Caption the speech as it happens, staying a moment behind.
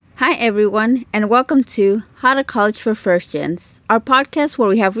Hi, everyone, and welcome to How to College for First Gens, our podcast where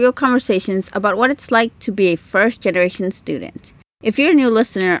we have real conversations about what it's like to be a first generation student. If you're a new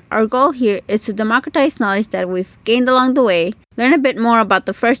listener, our goal here is to democratize knowledge that we've gained along the way, learn a bit more about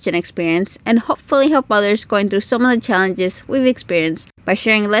the first gen experience, and hopefully help others going through some of the challenges we've experienced by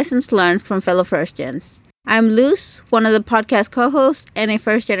sharing lessons learned from fellow first gens. I'm Luz, one of the podcast co hosts and a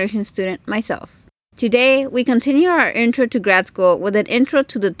first generation student myself. Today, we continue our intro to grad school with an intro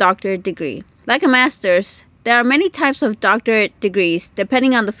to the doctorate degree. Like a master's, there are many types of doctorate degrees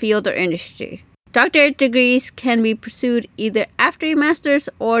depending on the field or industry. Doctorate degrees can be pursued either after a master's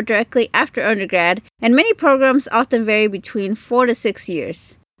or directly after undergrad, and many programs often vary between 4 to 6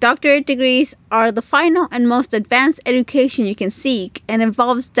 years. Doctorate degrees are the final and most advanced education you can seek and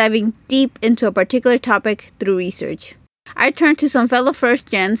involves diving deep into a particular topic through research. I turned to some fellow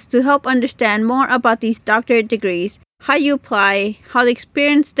first gens to help understand more about these doctorate degrees, how you apply, how the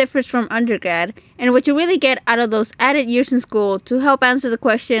experience differs from undergrad, and what you really get out of those added years in school to help answer the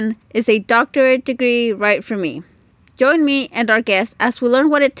question, is a doctorate degree right for me? Join me and our guests as we learn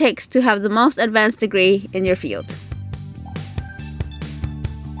what it takes to have the most advanced degree in your field.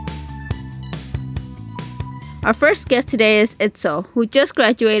 Our first guest today is Itzel, who just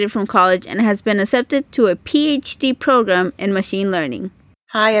graduated from college and has been accepted to a PhD program in machine learning.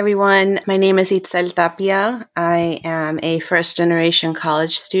 Hi, everyone. My name is Itzel Tapia. I am a first-generation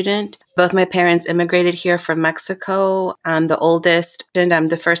college student. Both my parents immigrated here from Mexico. I'm the oldest, and I'm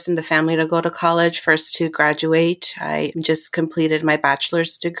the first in the family to go to college, first to graduate. I just completed my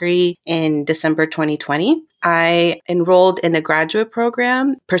bachelor's degree in December 2020. I enrolled in a graduate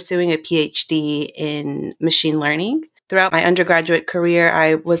program pursuing a PhD in machine learning. Throughout my undergraduate career,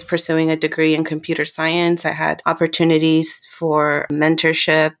 I was pursuing a degree in computer science. I had opportunities for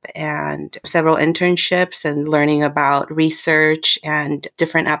mentorship and several internships and learning about research and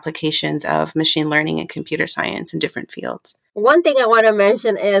different applications of machine learning and computer science in different fields. One thing I want to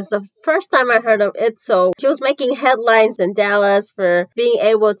mention is the first time I heard of Itzel, she was making headlines in Dallas for being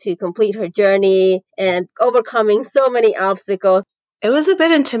able to complete her journey and overcoming so many obstacles. It was a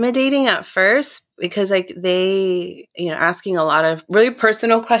bit intimidating at first because they asking a lot of really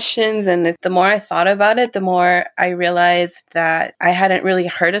personal questions. And the more I thought about it, the more I realized that I hadn't really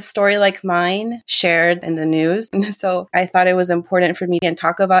heard a story like mine shared in the news. And so I thought it was important for me to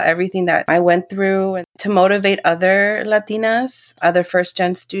talk about everything that I went through and to motivate other Latinas, other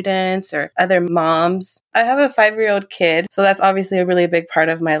first-gen students or other moms. I have a 5-year-old kid, so that's obviously a really big part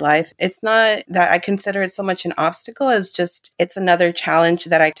of my life. It's not that I consider it so much an obstacle as just it's another challenge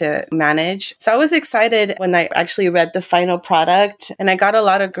that I have to manage. So I was excited when I actually read the final product, and I got a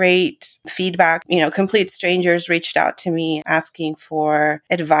lot of great feedback. Complete strangers reached out to me asking for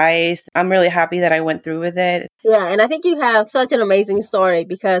advice. I'm really happy that I went through with it. Yeah, and I think you have such an amazing story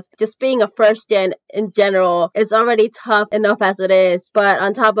because just being a first gen in general is already tough enough as it is. But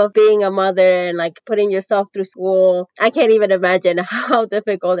on top of being a mother and putting yourself through school, I can't even imagine how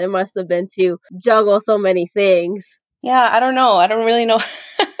difficult it must have been to juggle so many things. Yeah, I don't know. I don't really know.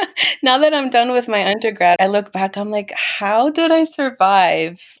 Now that I'm done with my undergrad, I look back, I'm like, how did I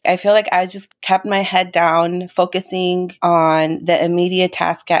survive? I feel like I just kept my head down, focusing on the immediate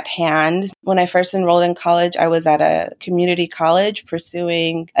task at hand. When I first enrolled in college, I was at a community college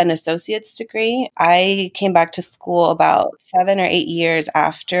pursuing an associate's degree. I came back to school about 7 or 8 years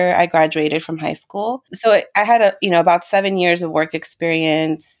after I graduated from high school. So I had about 7 years of work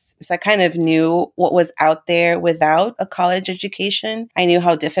experience. So I kind of knew what was out there without a college education. I knew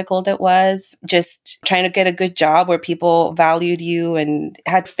how difficult it was just trying to get a good job where people valued you and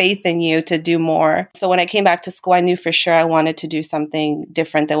had faith in you to do more. So when I came back to school, I knew for sure I wanted to do something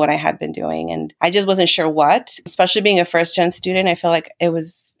different than what I had been doing. And I just wasn't sure what, especially being a first gen student. I feel like it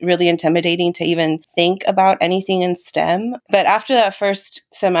was really intimidating to even think about anything in STEM. But after that first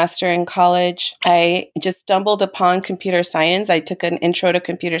semester in college, I just stumbled upon computer science. I took an intro to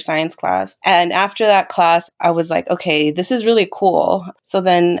computer science class. And after that class, I was like, okay, this is really cool. So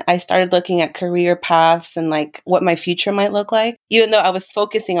then I started looking at career paths and what my future might look like. Even though I was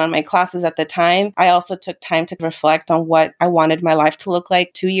focusing on my classes at the time, I also took time to reflect on what I wanted my life to look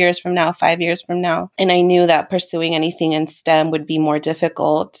like 2 years from now, 5 years from now. And I knew that pursuing anything in STEM would be more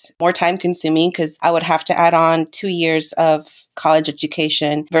difficult, more time consuming, because I would have to add on 2 years of college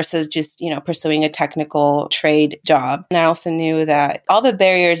education versus just, pursuing a technical trade job. And I also knew that all the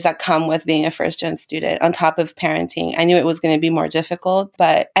barriers that come with being a first gen student on top of parenting, I knew it was going to be more difficult,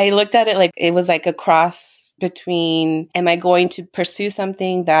 but I looked at it like it was like a cross between, am I going to pursue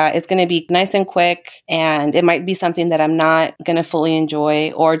something that is going to be nice and quick and it might be something that I'm not going to fully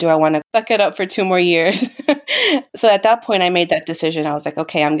enjoy, or do I want to suck it up for 2 more years? So at that point, I made that decision. I was like,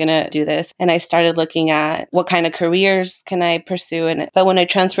 okay, I'm going to do this. And I started looking at what kind of careers can I pursue. But when I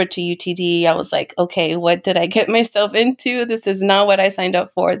transferred to UTD, I was like, okay, what did I get myself into? This is not what I signed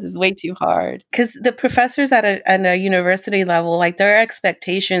up for. This is way too hard. Because the professors at a university level, like their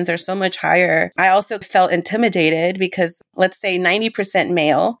expectations are so much higher. I also felt intimidated because let's say 90%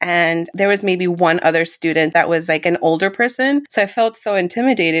 male, and there was maybe one other student that was like an older person. So I felt so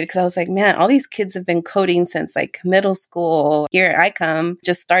intimidated because I was like, man, all these kids have been coding since like middle school. Here I come,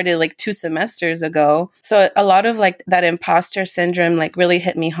 just started like 2 semesters ago. So a lot of like that imposter syndrome like really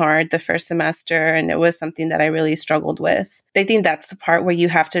hit me hard the first semester. And it was something that I really struggled with. I think that's the part where you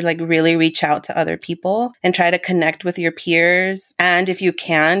have to like really reach out to other people and try to connect with your peers. And if you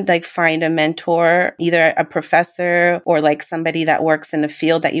can, like find a mentor, either a professor or like somebody that works in the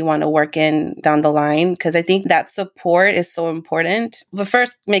field that you want to work in down the line. Because I think that support is so important. But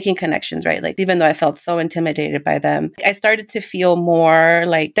first, making connections, right? Like even though I felt so intimidated by them, I started to feel more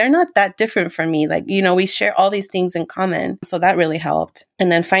like they're not that different from me. Like, you know, we share all these things in common. So that really helped.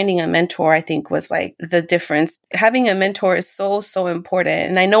 And then finding a mentor, I think, was like the difference. Having a mentor is so important.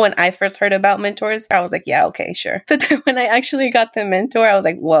 And I know when I first heard about mentors, I was like, yeah, okay, sure. But then when I actually got the mentor, I was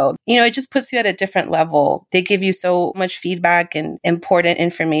like, whoa, you know, it just puts you at a different level. They give you so much feedback and important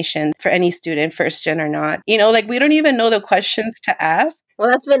information for any student, first gen or not. You know, like we don't even know the questions to ask. Well,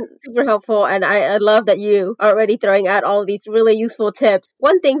 that's been super helpful. And I love that you are already throwing out all these really useful tips.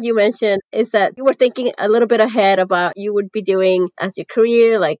 One thing you mentioned is that you were thinking a little bit ahead about you would be doing as your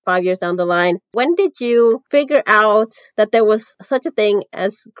career, like 5 years down the line. When did you figure out that there was such a thing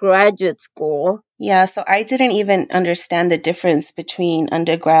as graduate school? Yeah, so I didn't even understand the difference between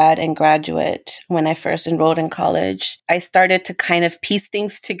undergrad and graduate when I first enrolled in college. I started to kind of piece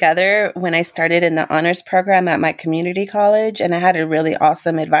things together when I started in the honors program at my community college, and I had a really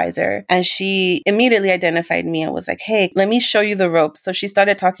awesome advisor. And she immediately identified me and was like, hey, let me show you the ropes. So she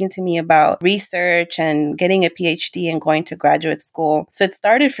started talking to me about research and getting a PhD and going to graduate school. So it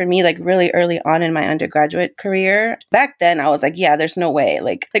started for me like really early on in my undergraduate career. Back then, I was like, yeah, there's no way.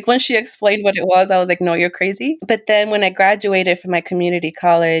 Like when she explained what it was, I was like, no, you're crazy. But then when I graduated from my community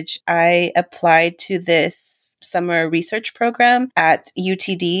college, I applied to this summer research program at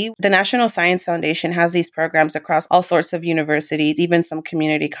UTD. The National Science Foundation has these programs across all sorts of universities, even some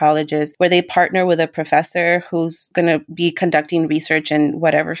community colleges, where they partner with a professor who's going to be conducting research in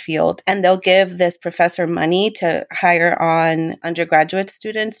whatever field. And they'll give this professor money to hire on undergraduate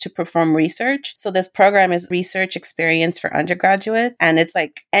students to perform research. So this program is research experience for undergraduate. And it's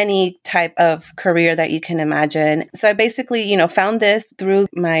like any type of career that you can imagine. So I basically, found this through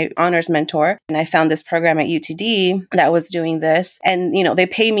my honors mentor. And I found this program at UTD that was doing this. And, they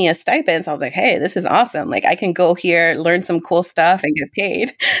pay me a stipend. So I was like, hey, this is awesome. Like I can go here, learn some cool stuff and get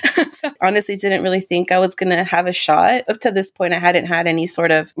paid. So honestly, didn't really think I was going to have a shot. Up to this point, I hadn't had any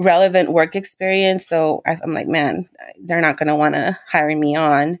sort of relevant work experience. So I'm like, man, they're not going to want to hire me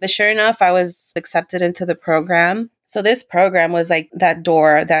on. But sure enough, I was accepted into the program. So this program was like that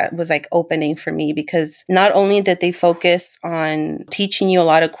door that was like opening for me, because not only did they focus on teaching you a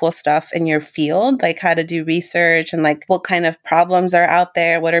lot of cool stuff in your field, like how to do research and like what kind of problems are out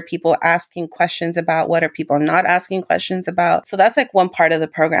there, what are people asking questions about, what are people not asking questions about. So that's like one part of the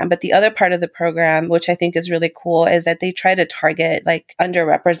program. But the other part of the program, which I think is really cool, is that they try to target like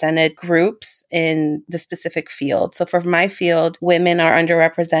underrepresented groups in the specific field. So for my field, women are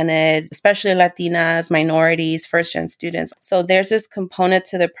underrepresented, especially Latinas, minorities, first-gen students. So there's this component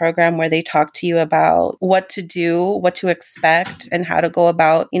to the program where they talk to you about what to do, what to expect, and how to go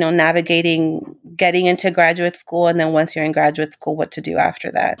about, navigating getting into graduate school. And then once you're in graduate school, what to do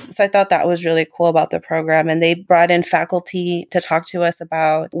after that. So I thought that was really cool about the program. And they brought in faculty to talk to us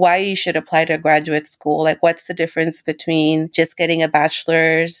about why you should apply to graduate school. Like what's the difference between just getting a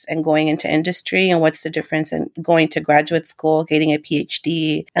bachelor's and going into industry? And what's the difference in going to graduate school, getting a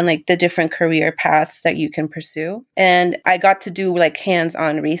PhD, and like the different career paths that you can pursue. And I got to do like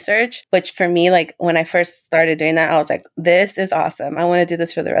hands-on research, which for me, like when I first started doing that, I was like, this is awesome. I want to do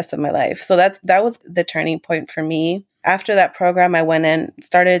this for the rest of my life. So that was the turning point for me. After that program, I went and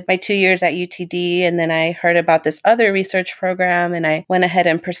started my 2 years at UTD, and then I heard about this other research program, and I went ahead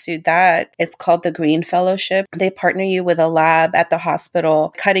and pursued that. It's called the Green Fellowship. They partner you with a lab at the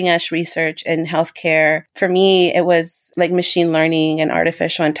hospital, cutting edge research in healthcare. For me, it was like machine learning and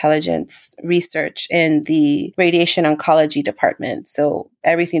artificial intelligence research in the radiation oncology department. So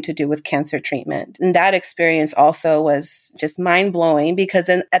everything to do with cancer treatment. And that experience also was just mind blowing because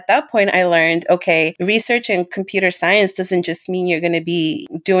then at that point I learned, okay, research in computer science doesn't just mean you're going to be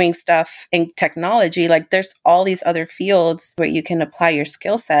doing stuff in technology. Like there's all these other fields where you can apply your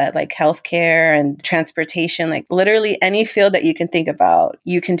skill set, like healthcare and transportation, like literally any field that you can think about,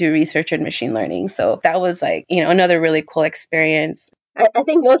 you can do research in machine learning. So that was like, another really cool experience. I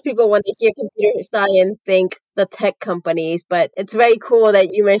think most people, when they hear computer science, think the tech companies, but it's very cool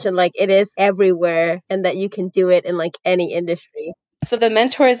that you mentioned like it is everywhere and that you can do it in like any industry. So the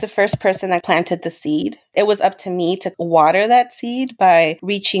mentor is the first person that planted the seed. It was up to me to water that seed by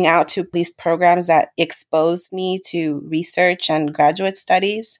reaching out to these programs that exposed me to research and graduate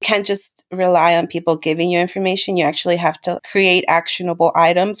studies. You can't just rely on people giving you information. You actually have to create actionable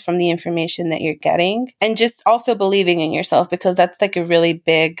items from the information that you're getting and just also believing in yourself because that's like a really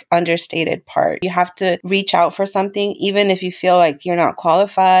big understated part. You have to reach out for something even if you feel like you're not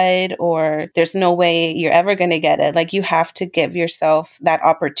qualified or there's no way you're ever going to get it. Like you have to give yourself that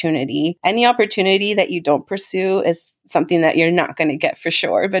opportunity. Any opportunity that you don't pursue is something that you're not going to get for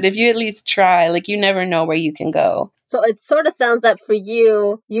sure. But if you at least try, like you never know where you can go. So it sort of sounds that for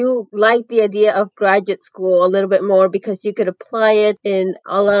you, you like the idea of graduate school a little bit more because you could apply it in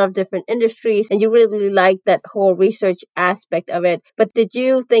a lot of different industries and you really like that whole research aspect of it. But did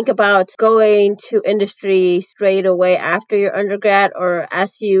you think about going to industry straight away after your undergrad, or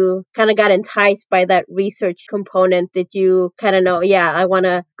as you kind of got enticed by that research component, did you kind of know, yeah, I want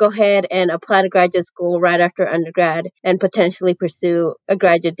to go ahead and apply to graduate school right after undergrad and potentially pursue a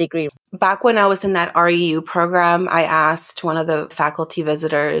graduate degree? Back when I was in that REU program, I asked one of the faculty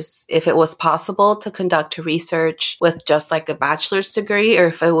visitors if it was possible to conduct research with just like a bachelor's degree or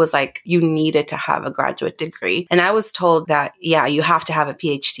if it was like you needed to have a graduate degree. And I was told that, yeah, you have to have a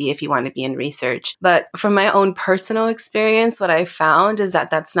PhD if you want to be in research. But from my own personal experience, what I found is that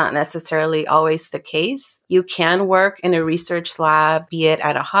that's not necessarily always the case. You can work in a research lab, be it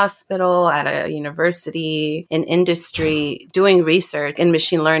at a hospital, at a university, in industry, doing research in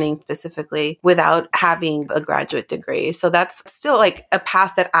machine learning specifically without having a graduate degree. So that's still like a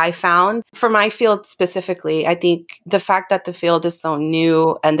path that I found for my field specifically. I think the fact that the field is so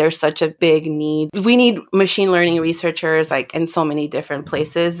new and there's such a big need, we need machine learning researchers like in so many different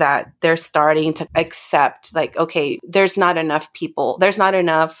places that they're starting to accept like, okay, there's not enough people, there's not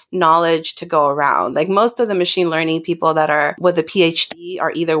enough knowledge to go around. Like most of the machine learning people that are with a PhD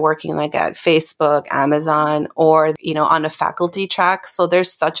are either working like at Facebook, Amazon, or, on a faculty track. So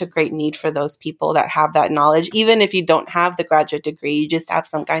there's such a great need for those people that have that knowledge. Even if you don't have the graduate degree, you just have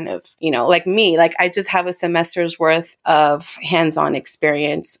some kind of, like me, like I just have a semester's worth of hands-on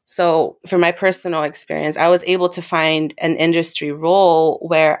experience. So for my personal experience, I was able to find an industry role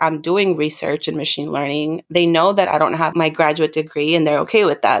where I'm doing research in machine learning. They know that I don't have my graduate degree and they're okay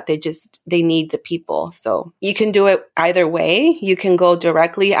with that. They need the people. So you can do it either way. You can go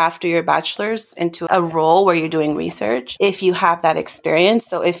directly after your bachelor's into a role where you're doing research if you have that experience.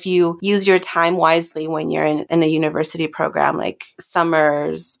 So if you use your time wisely when you're in a university program, like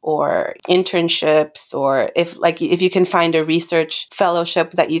summers or internships, or if you can find a research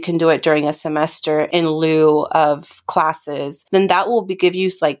fellowship that you can do it during a semester in lieu of classes, then that will give you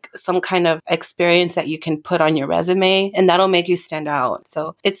like some kind of experience that you can put on your resume and that'll make you stand out.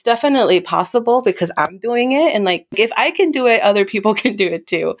 So it's definitely possible because I'm doing it. And like, if I can do it, other people can do it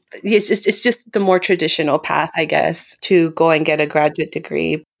too. It's just the more traditional path, I guess, to go and get a graduate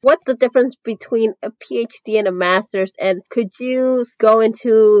degree. What's the difference between a PhD and a master's? And could you go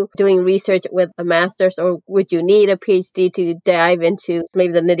into doing research with a master's, or would you need a PhD to dive into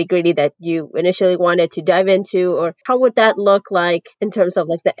maybe the nitty-gritty that you initially wanted to dive into? Or how would that look like in terms of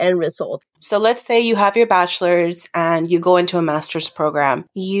like the end result? So let's say you have your bachelor's and you go into a master's program.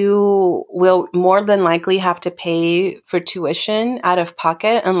 You will more than likely have to pay for tuition out of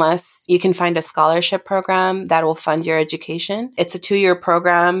pocket unless you can find a scholarship program that will fund your education. It's a 2-year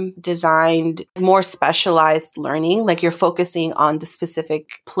program designed more specialized learning, like you're focusing on the specific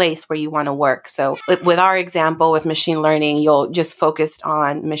place where you want to work. So with our example with machine learning, you'll just focus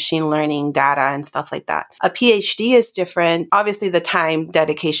on machine learning data and stuff like that. A PhD is different. Obviously, the time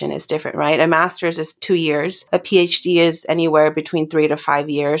dedication is different, right? A master's is 2 years. A PhD is anywhere between 3 to 5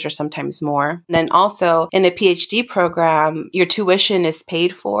 years or sometimes more. And then also in a PhD program, your tuition is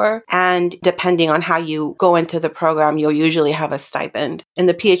paid for. And depending on how you go into the program, you'll usually have a stipend. In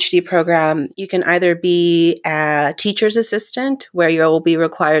the PhD program, you can either be a teacher's assistant, where you'll be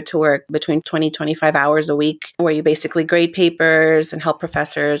required to work between 25 hours a week, where you basically grade papers and help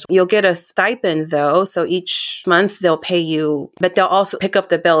professors. You'll get a stipend though. So each month they'll pay you, but they'll also pick up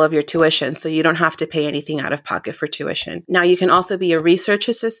the bill of your tuition. So you don't have to pay anything out of pocket for tuition. Now you can also be a research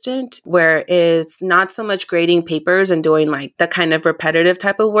assistant, where it's not so much grading papers and doing like the kind of repetitive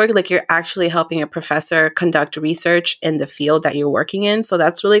type of work. Like you're actually helping a professor conduct research in the field that you're working in. So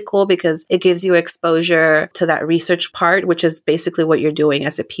that's really cool because it gives you exposure to that research part, which is basically what you're doing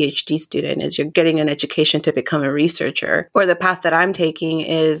as a PhD student, is you're getting an education to become a researcher. Or the path that I'm taking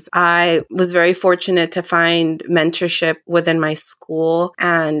is I was very fortunate to find mentorship within my school,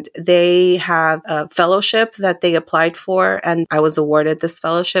 and they have a fellowship that they applied for, and I was awarded this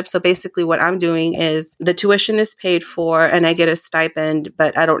fellowship. So basically what I'm doing is the tuition is paid for and I get a stipend,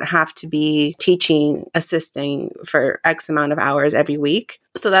 but I don't have to be teaching, assisting for X amount of hours every week.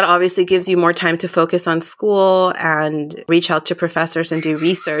 So that obviously gives you more time to focus on school and reach out to professors and do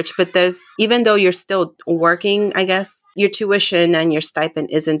research. But even though you're still working, I guess, your tuition and your stipend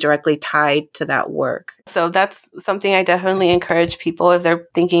isn't directly tied to that work. So that's something I definitely encourage people if they're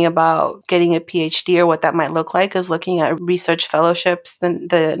thinking about getting a PhD or what that might look like, is looking at research fellowships.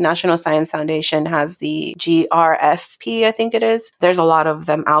 The National Science Foundation has the GRFP, I think it is. There's a lot of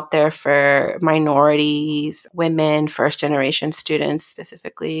them out there for minorities, women, first generation students specifically.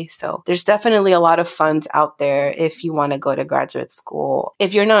 So there's definitely a lot of funds out there if you want to go to graduate school.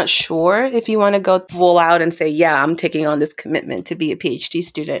 If you're not sure if you want to go full out and say, yeah, I'm taking on this commitment to be a PhD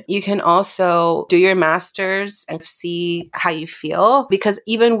student, you can also do your master's and see how you feel. Because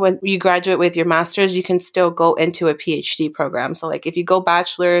even when you graduate with your master's, you can still go into a PhD program. So like if you go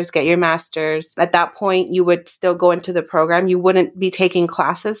bachelor's, get your master's, at that point, you would still go into the program. You wouldn't be taking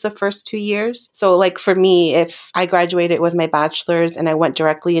classes the first 2 years. So like for me, if I graduated with my bachelor's and I went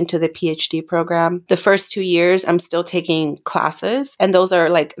directly into the PhD program, the first 2 years, I'm still taking classes, and those are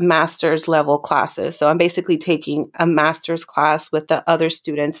like master's level classes. So I'm basically taking a master's class with the other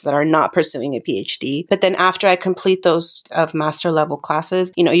students that are not pursuing a PhD. But then after I complete those of master level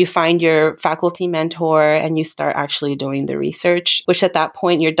classes, you find your faculty mentor and you start actually doing the research, which at that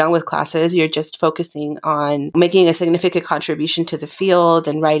point you're done with classes. You're just focusing on making a significant contribution to the field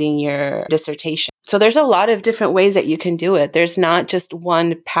and writing your dissertation. So there's a lot of different ways that you can do it. There's not just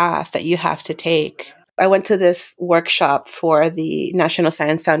one path that you have to take. I went to this workshop for the National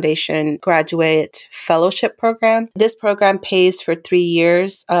Science Foundation Graduate Fellowship Program. This program pays for 3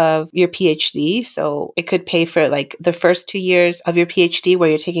 years of your PhD. So it could pay for like the first 2 years of your PhD where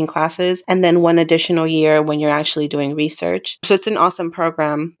you're taking classes, and then 1 additional year when you're actually doing research. So it's an awesome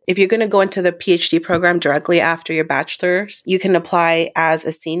program. If you're going to go into the PhD program directly after your bachelor's, you can apply as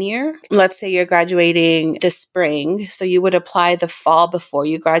a senior. Let's say you're graduating this spring. So you would apply the fall before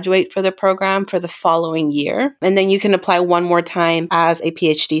you graduate for the program for the following year. And then you can apply one more time as a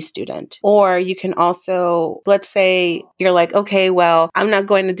PhD student. Or you can also, let's say you're like, okay, well, I'm not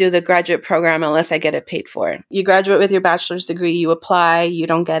going to do the graduate program unless I get it paid for. You graduate with your bachelor's degree, you apply, you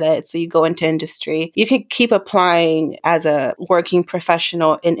don't get it, so you go into industry. You can keep applying as a working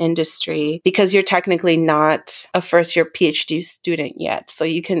professional in industry because you're technically not a first year PhD student yet. So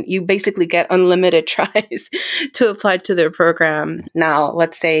you basically get unlimited tries to apply to their program. Now,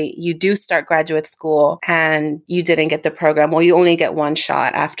 let's say you do start graduate school and you didn't get the program. Well, you only get one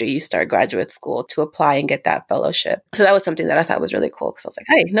shot after you start graduate school to apply and get that fellowship. So that was something that I thought was really cool because I was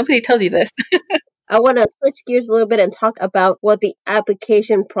like, hey, nobody tells you this. I want to switch gears a little bit and talk about what the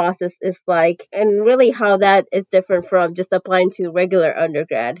application process is like and really how that is different from just applying to regular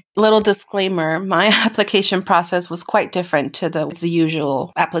undergrad. Little disclaimer, my application process was quite different to the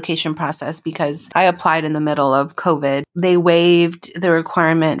usual application process because I applied in the middle of COVID. They waived the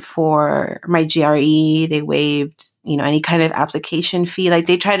requirement for my GRE. They waived any kind of application fee. Like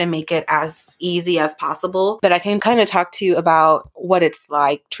they try to make it as easy as possible. But I can kind of talk to you about what it's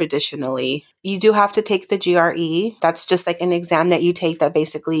like traditionally. You do have to take the GRE. That's just like an exam that you take that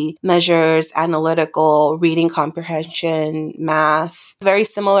basically measures analytical, reading comprehension, math, very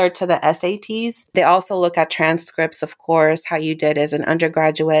similar to the SATs. They also look at transcripts, of course, how you did as an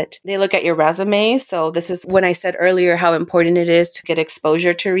undergraduate. They look at your resume. So this is when I said earlier how important it is to get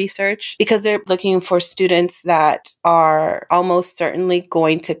exposure to research because they're looking for students that are almost certainly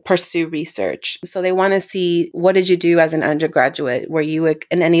going to pursue research. So they want to see, what did you do as an undergraduate? Were you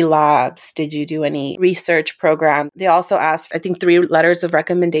in any labs? Did you do any research program? They also asked, I think, 3 letters of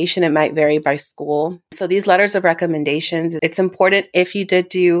recommendation. It might vary by school. So these letters of recommendations, it's important if you did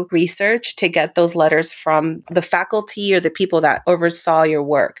do research to get those letters from the faculty or the people that oversaw your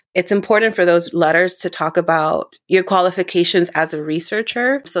work. It's important for those letters to talk about your qualifications as a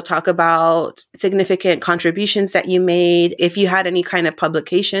researcher. So talk about significant contributions that you made. If you had any kind of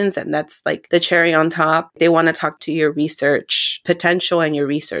publications, and that's like the cherry on top, they want to talk to your research potential and your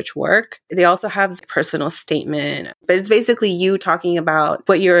research work. They also have personal statement, but it's basically you talking about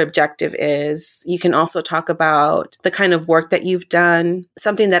what your objective is. You can also talk about the kind of work that you've done.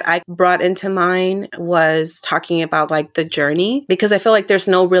 Something that I brought into mine was talking about like the journey, because I feel like there's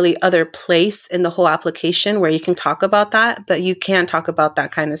no really other place in the whole application where you can talk about that, but you can talk about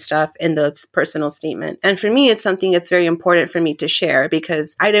that kind of stuff in the personal statement. And for me, it's something that's very important for me to share,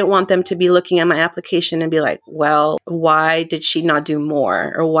 because I didn't want them to be looking at my application and be like, well, why did she not do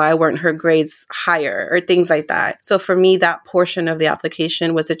more? Or why weren't her grades higher? Or things like that. So for me, that portion of the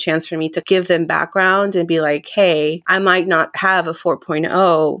application was a chance for me to give them background and be like, hey, I might not have a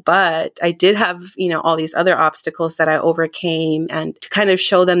 4.0, but I did have, all these other obstacles that I overcame, and to kind of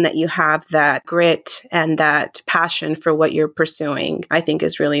show them that you have that grit and that passion for what you're pursuing, I think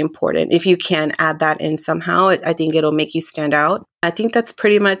is really important. If you can add that in somehow, I think it'll make you stand out. I think that's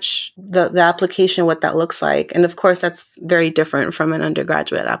pretty much the application, what that looks like. And of course, that's very different from an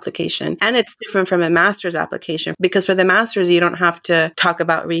undergraduate application. And it's different from a master's application, because for the master's, you don't have to talk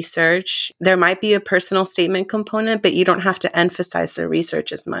about research. There might be a personal statement component, but you don't have to emphasize the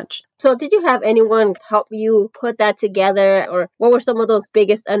research as much. So did you have anyone help you put that together, or what were some of those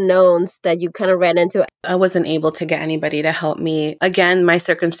biggest unknowns that you kind of ran into? I wasn't able to get anybody to help me. Again, my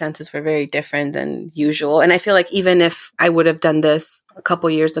circumstances were very different than usual. And I feel like even if I would have done this a couple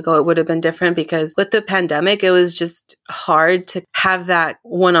years ago, it would have been different, because with the pandemic, it was just hard to have that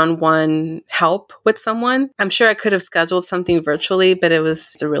one-on-one help with someone. I'm sure I could have scheduled something virtually, but it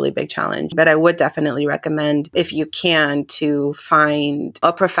was a really big challenge. But I would definitely recommend, if you can, to find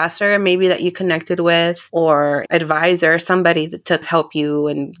a professor maybe that you connected with, or advisor, somebody to help you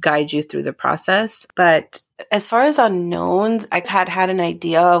and guide you through the process. But as far as unknowns, I had an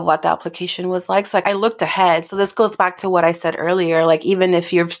idea of what the application was like. So I looked ahead. So this goes back to what I said earlier. Like, even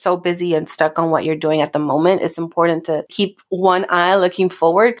if you're so busy and stuck on what you're doing at the moment, it's important to keep one eye looking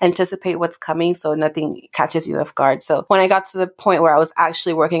forward, anticipate what's coming so nothing catches you off guard. So when I got to the point where I was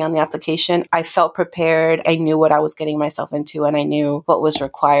actually working on the application, I felt prepared. I knew what I was getting myself into, and I knew what was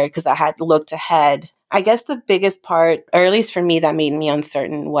required because I had looked ahead. I guess the biggest part, or at least for me, that made me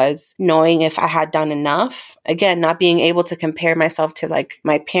uncertain was knowing if I had done enough. Again, not being able to compare myself to like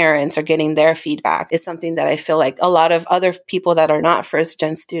my parents or getting their feedback is something that I feel like a lot of other people that are not first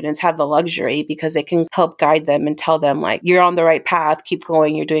gen students have the luxury, because they can help guide them and tell them like, you're on the right path, keep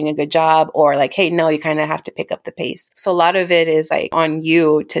going, you're doing a good job, or like, hey, no, you kind of have to pick up the pace. So a lot of it is like on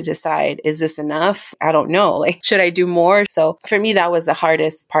you to decide, is this enough? I don't know. Like, should I do more? So for me, that was the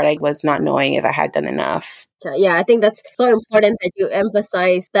hardest part. I was not knowing if I had done enough. Yeah, I think that's so important that you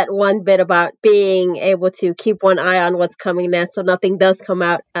emphasize that one bit about being able to keep one eye on what's coming next so nothing does come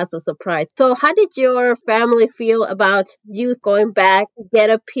out as a surprise. So how did your family feel about you going back to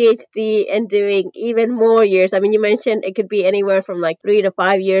get a PhD and doing even more years? I mean, you mentioned it could be anywhere from like 3 to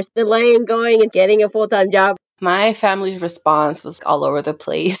 5 years, delaying going and getting a full-time job. My family's response was all over the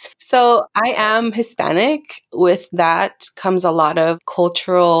place. So I am Hispanic. With that comes a lot of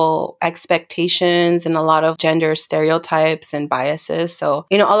cultural expectations and a lot of gender stereotypes and biases. So,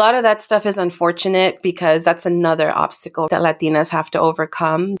 a lot of that stuff is unfortunate, because that's another obstacle that Latinas have to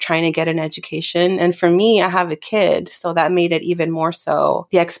overcome, trying to get an education. And for me, I have a kid, so that made it even more so.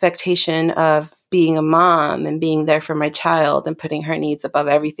 The expectation of being a mom and being there for my child and putting her needs above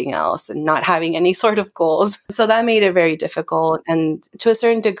everything else and not having any sort of goals. So that made it very difficult. And to a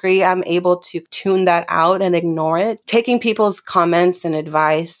certain degree, I'm able to tune that out and ignore it. Taking people's comments and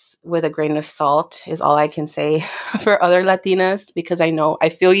advice with a grain of salt is all I can say for other Latinas, because I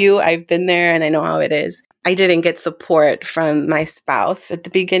feel you, I've been there, and I know how it is. I didn't get support from my spouse at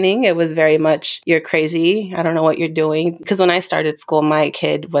the beginning. It was very much, you're crazy. I don't know what you're doing. Because when I started school, my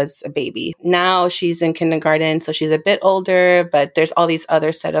kid was a baby. Now she's in kindergarten, so she's a bit older, but there's all these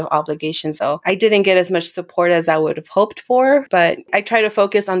other set of obligations. So I didn't get as much support as I would have hoped for, but I try to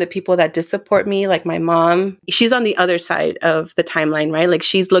focus on the people that did support me, like my mom. She's on the other side of the timeline, right? Like,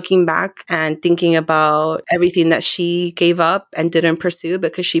 she's looking back and thinking about everything that she gave up and didn't pursue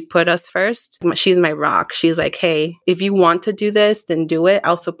because she put us first. She's my rock. back. She's like, hey, if you want to do this, then do it.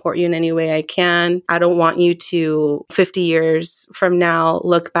 I'll support you in any way I can. I don't want you to 50 years from now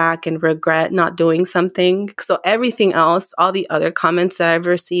look back and regret not doing something. So everything else, all the other comments that I've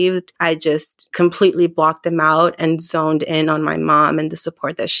received, I just completely blocked them out and zoned in on my mom and the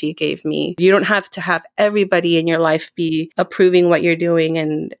support that she gave me. You don't have to have everybody in your life be approving what you're doing,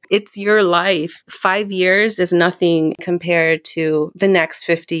 and it's your life. 5 years is nothing compared to the next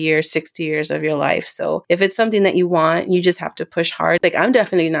 50 years, 60 years of your life. So if it's something that you want, you just have to push hard. Like, I'm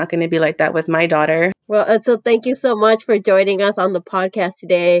definitely not going to be like that with my daughter. Well, so thank you so much for joining us on the podcast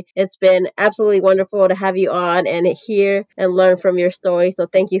today. It's been absolutely wonderful to have you on and hear and learn from your story. So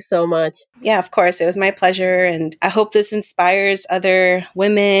thank you so much. Yeah, of course. It was my pleasure. And I hope this inspires other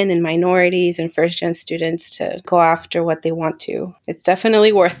women and minorities and first-gen students to go after what they want to. It's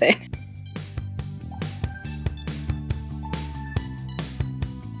definitely worth it.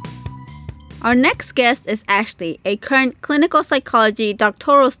 Our next guest is Ashley, a current clinical psychology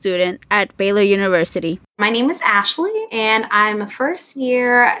doctoral student at Baylor University. My name is Ashley, and I'm a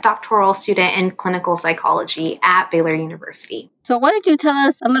first-year doctoral student in clinical psychology at Baylor University. So why don't you tell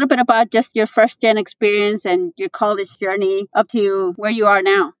us a little bit about just your first-gen experience and your college journey up to where you are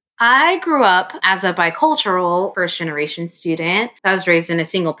now? I grew up as a bicultural first-generation student. I was raised in a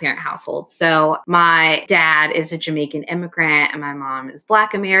single-parent household. So my dad is a Jamaican immigrant and my mom is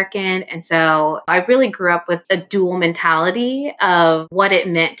Black American. And so I really grew up with a dual mentality of what it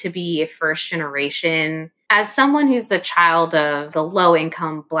meant to be a first-generation. As someone who's the child of the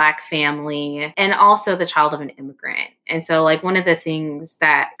low-income Black family and also the child of an immigrant. And so, like, one of the things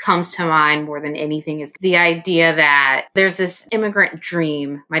that comes to mind more than anything is the idea that there's this immigrant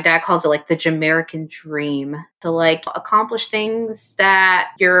dream. My dad calls it like the Jamaican dream, to like accomplish things that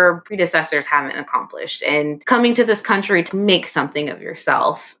your predecessors haven't accomplished, and coming to this country to make something of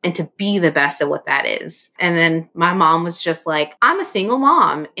yourself and to be the best at what that is. And then my mom was just like, I'm a single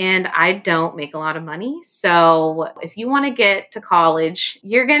mom and I don't make a lot of money. So if you want to get to college,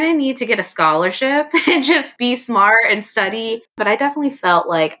 you're going to need to get a scholarship and just be smart and study. But I definitely felt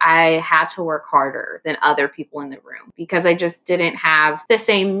like I had to work harder than other people in the room because I just didn't have the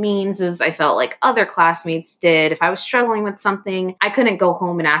same means as I felt like other classmates did. If I was struggling with something, I couldn't go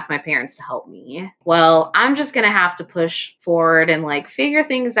home and ask my parents to help me. Well, I'm just going to have to push forward and like figure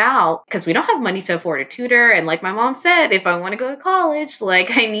things out because we don't have money to afford a tutor. And like my mom said, if I want to go to college,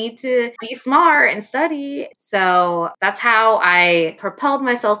 like I need to be smart and study. So that's how I propelled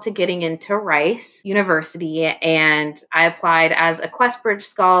myself to getting into Rice University. And I applied as a Questbridge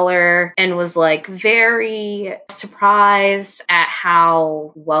scholar and was like very surprised at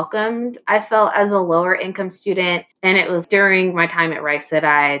how welcomed I felt as a lower income student. And it was during my time at Rice that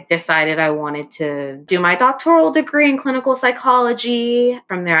I decided I wanted to do my doctoral degree in clinical psychology.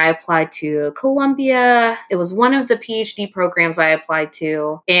 From there, I applied to Columbia. It was one of the PhD programs I applied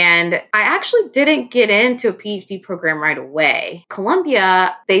to. And I actually didn't get into a PhD program right away.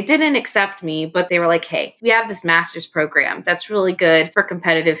 Columbia, they didn't accept me, but they were like, hey, we have this master's program that's really good for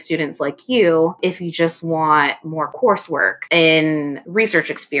competitive students like you if you just want more coursework in research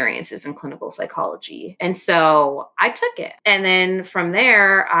experiences in clinical psychology. And so I took it. And then from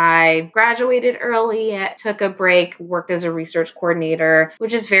there, I graduated early, took a break, worked as a research coordinator,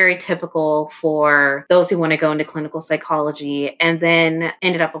 which is very typical for those who want to go into clinical psychology, and then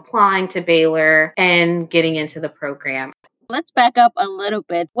ended up applying to Baylor and getting into the program. Let's back up a little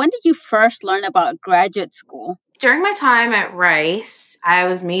bit. When did you first learn about graduate school? During my time at Rice, I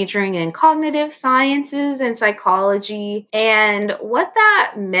was majoring in cognitive sciences and psychology. And what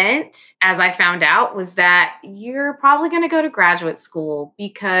that meant, as I found out, was that you're probably going to go to graduate school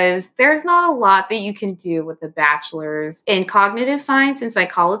because there's not a lot that you can do with a bachelor's in cognitive science and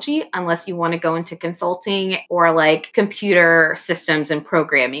psychology unless you want to go into consulting or like computer systems and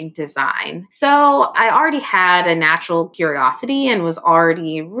programming design. So I already had a natural curiosity and was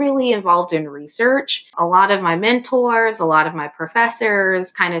already really involved in research. A lot of my mentors, a lot of my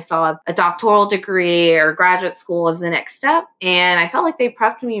professors kind of saw a doctoral degree or graduate school as the next step. And I felt like they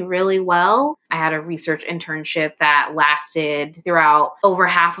prepped me really well. I had a research internship that lasted throughout over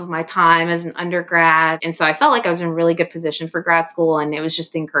half of my time as an undergrad. And so I felt like I was in a really good position for grad school. And it was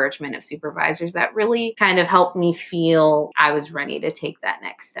just the encouragement of supervisors that really kind of helped me feel I was ready to take that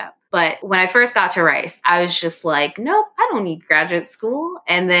next step. But when I first got to Rice, I was just like, nope, I don't need graduate school.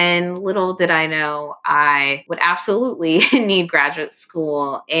 And then little did I know I would absolutely need graduate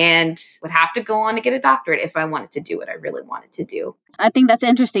school and would have to go on to get a doctorate if I wanted to do what I really wanted to do. I think that's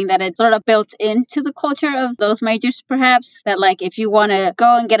interesting that it's sort of built into the culture of those majors, perhaps? That like if you want to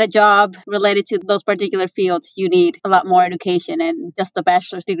go and get a job related to those particular fields, you need a lot more education and just a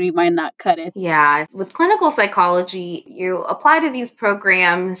bachelor's degree might not cut it. Yeah. With clinical psychology, you apply to these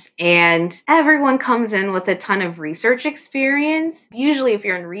programs and everyone comes in with a ton of research experience. Usually, if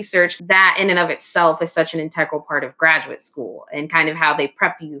you're in research, that in and of itself is such an integral part of graduate school and kind of how they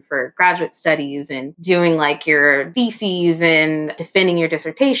prep you for graduate studies and doing like your theses and defending your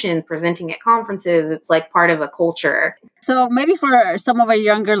dissertation, presenting at conferences. It's like part of a culture. So maybe for some of our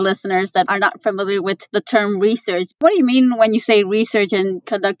younger listeners that are not familiar with the term research, what do you mean when you say research and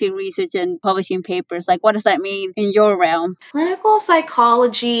conducting research and publishing papers? Like, what does that mean in your realm? Clinical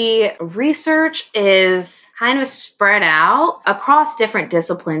psychology research is kind of spread out across different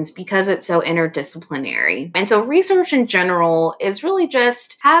disciplines because it's so interdisciplinary. And so research in general is really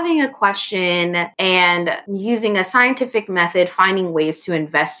just having a question and using a scientific method, finding ways to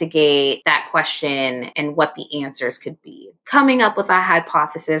investigate that question and what the answers could be. Coming up with a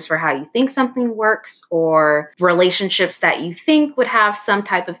hypothesis for how you think something works or relationships that you think would have some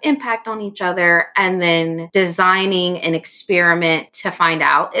type of impact on each other, and then designing an experiment to find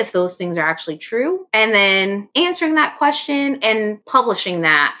out if those things are actually true, and then answering that question and publishing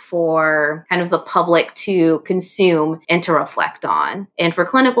that for kind of the public to consume and to reflect on. And for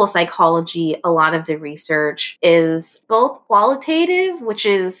clinical psychology, a lot of the research is both qualitative, which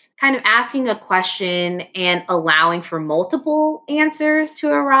is kind of asking a question and allowing for multiple answers to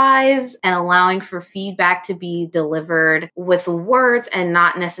arise and allowing for feedback to be delivered with words and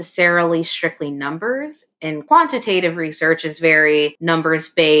not necessarily strictly numbers. And quantitative research is very numbers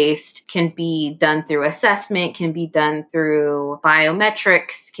based, can be done through assessment, can be done through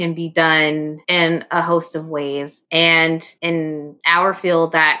biometrics, can be done in a host of ways. And in our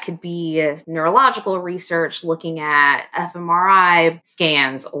field, that could be neurological research, looking at fMRI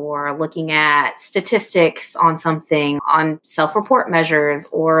scans or looking at statistics on something, on self-report measures,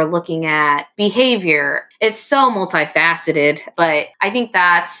 or looking at behavior. It's so multifaceted, but I think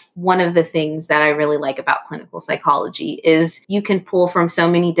that's one of the things that I really like about clinical psychology is you can pull from so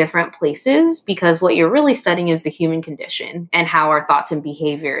many different places because what you're really studying is the human condition and how our thoughts and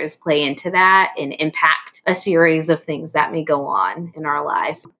behaviors play into that and impact a series of things that may go on in our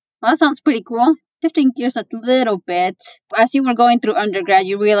life. Well, that sounds pretty cool. Shifting gears a little bit, as you were going through undergrad,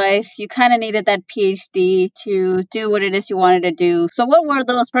 you realized you kind of needed that PhD to do what it is you wanted to do. So what were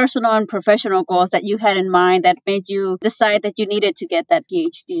those personal and professional goals that you had in mind that made you decide that you needed to get that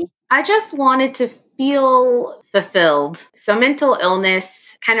PhD? I just wanted to feel fulfilled. So mental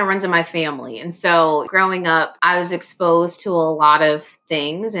illness kind of runs in my family. And so growing up, I was exposed to a lot of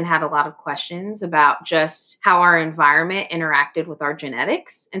things and had a lot of questions about just how our environment interacted with our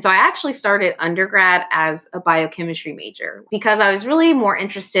genetics. And so I actually started undergrad as a biochemistry major because I was really more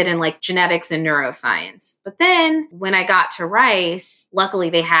interested in like genetics and neuroscience. But then when I got to Rice, luckily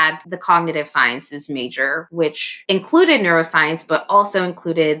they had the cognitive sciences major, which included neuroscience, but also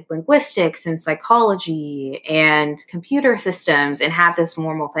included linguistics and psychology and computer systems, and had this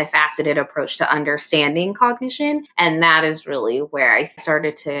more multifaceted approach to understanding cognition. And that is really where I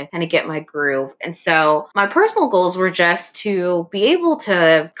started to kind of get my groove. And so my personal goals were just to be able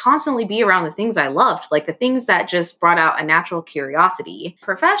to constantly be around the things I loved, like the things that just brought out a natural curiosity.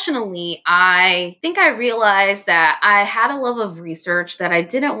 Professionally, I think I realized that I had a love of research that I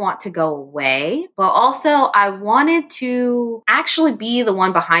didn't want to go away, but also I wanted to actually be the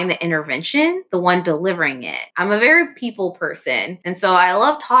one behind the intervention, the one delivering it. I'm a very people person. And so I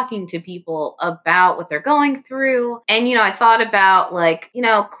love talking to people about what they're going through. And, I thought about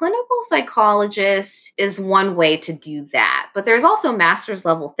clinical psychologist is one way to do that. But there's also master's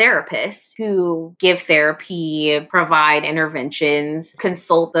level therapists who give therapy, provide interventions,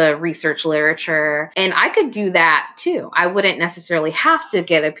 consult the research literature. And I could do that too. I wouldn't necessarily have to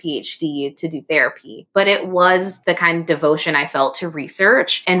get a PhD to do therapy, but it was the kind of devotion I felt to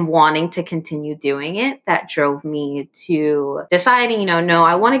research and wanting to continue doing it that drove me to deciding, no,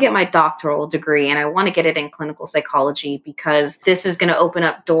 I want to get my doctoral degree and I want to get it in clinical psychology because this is going to open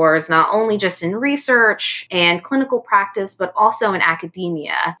up doors not only just in research and clinical practice, but also in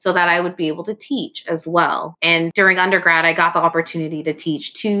academia so that I would be able to teach as well. And during undergrad, I got the opportunity to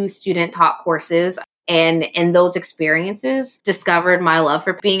teach 2 student-taught courses. And in those experiences, discovered my love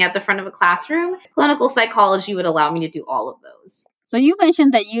for being at the front of a classroom. Clinical psychology would allow me to do all of those. So you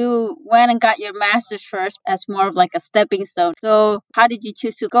mentioned that you went and got your master's first as more of like a stepping stone. So how did you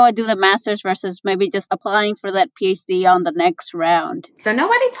choose to go and do the master's versus maybe just applying for that PhD on the next round? So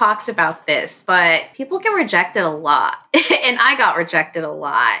nobody talks about this, but people get rejected a lot. And I got rejected a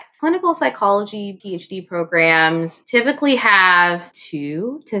lot. clinical psychology PhD programs typically have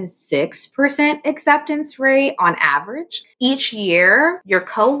 2 to 6% acceptance rate on average. Each year, your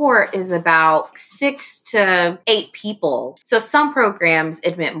cohort is about 6 to 8 people. So some programs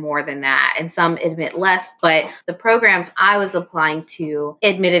admit more than that and some admit less, but the programs I was applying to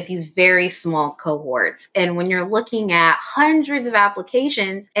admitted these very small cohorts. And when you're looking at hundreds of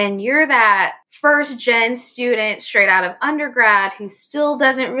applications and you're that first gen student straight out of undergrad who still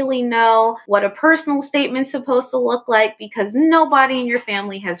doesn't really know what a personal statement's supposed to look like because nobody in your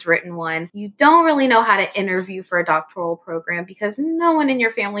family has written one. You don't really know how to interview for a doctoral program because no one in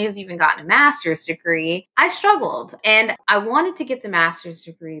your family has even gotten a master's degree. I struggled and I wanted to get the master's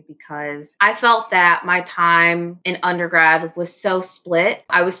degree because I felt that my time in undergrad was so split.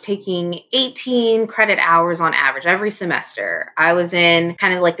 I was taking 18 credit hours on average every semester. I was in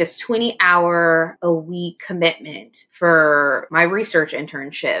kind of like this 20-hour a week commitment for my research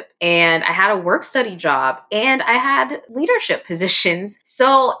internship. And I had a work study job and I had leadership positions.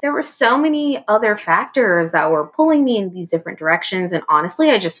 So there were so many other factors that were pulling me in these different directions. And honestly,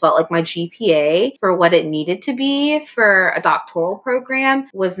 I just felt like my GPA for what it needed to be for a doctoral program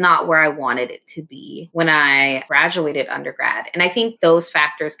was not where I wanted it to be when I graduated undergrad. And I think those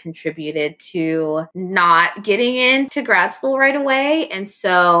factors contributed to not getting into grad school right away. And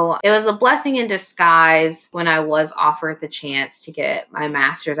so it was a blessing in disguise when I was offered the chance to get my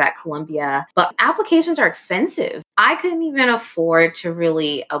master's at Columbia. But applications are expensive. I couldn't even afford to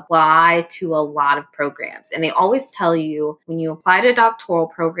really apply to a lot of programs. And they always tell you when you apply to a doctoral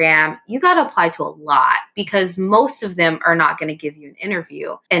program, you got to apply to a lot because most of them are not going to give you an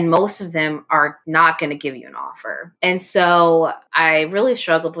interview and most of them are not going to give you an offer. And so I really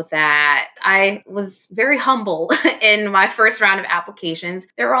struggled with that. I was very humble in my first round of applications.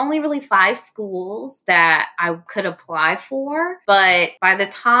 There were only really 5 schools that I could apply for. But by the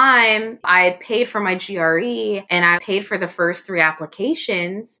time I had paid for my GRE and I paid for the first 3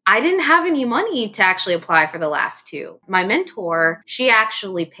 applications, I didn't have any money to actually apply for the last 2. My mentor, she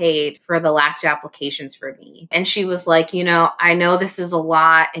actually paid for the last 2 applications for me. And she was like, I know this is a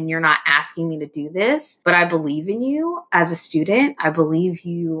lot and you're not asking me to do this, but I believe in you as a student. I believe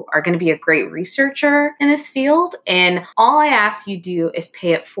you are going to be a great researcher in this field. And all I ask you do is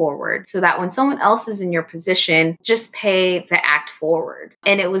pay it forward so that when someone else is in your position, just pay the act forward.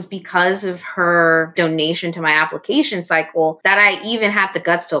 And it was because of her donation to my application cycle that I even had the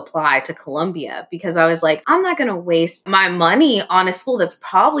guts to apply to Columbia because I was like, I'm not going to waste my money on a school that's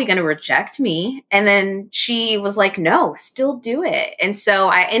probably going to reject me. And then she was like, no, still do it. And so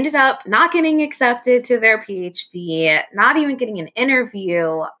I ended up not getting accepted to their PhD, not even getting an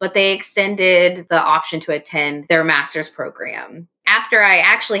interview, but they extended the option to attend their master's program. After I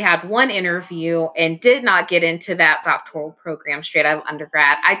actually had one interview and did not get into that doctoral program straight out of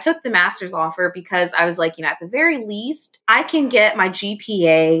undergrad, I took the master's offer because I was like, at the very least, I can get my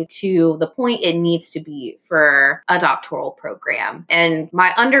GPA to the point it needs to be for a doctoral program. And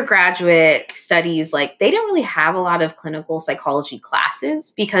my undergraduate studies, they didn't really have a lot of clinical psychology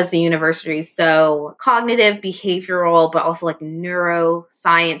classes because the university is so cognitive, behavioral, but also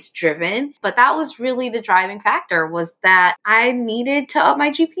neuroscience driven. But that was really the driving factor was that I needed to up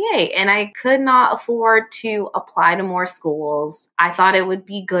my GPA and I could not afford to apply to more schools. I thought it would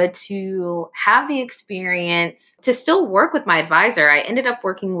be good to have the experience to still work with my advisor. I ended up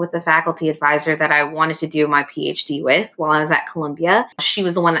working with the faculty advisor that I wanted to do my PhD with while I was at Columbia. She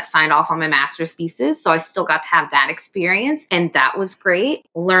was the one that signed off on my master's thesis. So I still got to have that experience and that was great.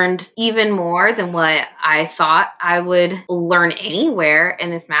 Learned even more than what I thought I would learn anywhere in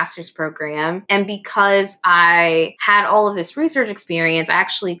this master's program. And because I had all of this research experience, I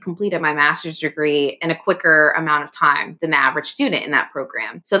actually completed my master's degree in a quicker amount of time than the average student in that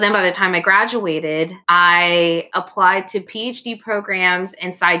program. So then by the time I graduated, I applied to PhD programs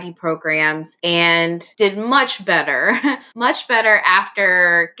and PsyD programs and did much better, much better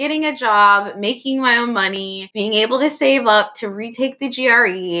after getting a job, making my own money, being able to save up to retake the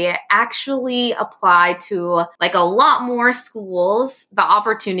GRE, actually apply to a lot more schools. The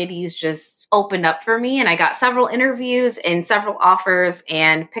opportunities just opened up for me and I got several interviews and several offers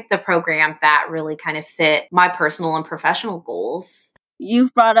and picked the program that really kind of fit my personal and professional goals.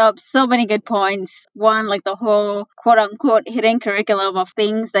 You've brought up so many good points. One, the whole quote unquote hidden curriculum of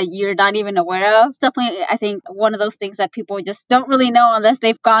things that you're not even aware of. Definitely, I think one of those things that people just don't really know unless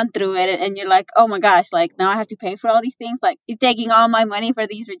they've gone through it. And you're like, oh my gosh, now I have to pay for all these things. You're taking all my money for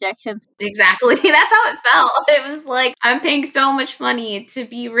these rejections. Exactly. That's how it felt. It was like, I'm paying so much money to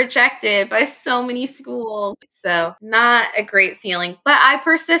be rejected by so many schools. So not a great feeling, but I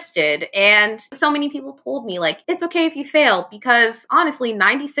persisted. And so many people told me it's okay if you fail because honestly, honestly,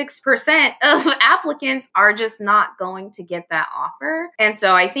 96% of applicants are just not going to get that offer. And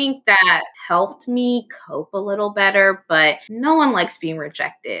so I think that helped me cope a little better, but no one likes being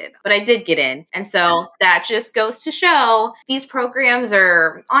rejected. But I did get in. And so that just goes to show these programs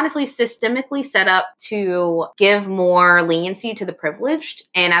are honestly systemically set up to give more leniency to the privileged.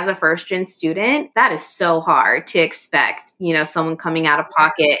 And as a first gen student, that is so hard to expect, someone coming out of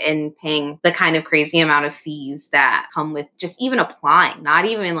pocket and paying the kind of crazy amount of fees that come with just even applying, not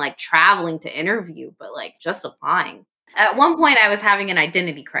even like traveling to interview, but like just applying. At one point, I was having an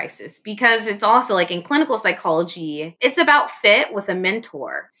identity crisis because it's also like in clinical psychology, it's about fit with a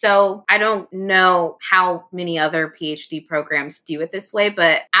mentor. So I don't know how many other PhD programs do it this way,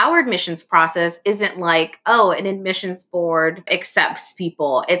 but our admissions process isn't like, oh, an admissions board accepts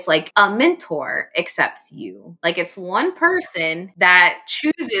people. It's like a mentor accepts you. Like it's one person that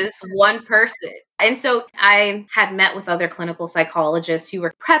chooses one person. And so I had met with other clinical psychologists who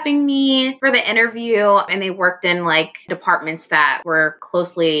were prepping me for the interview, and they worked in like departments that were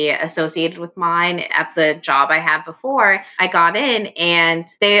closely associated with mine at the job I had before I got in. And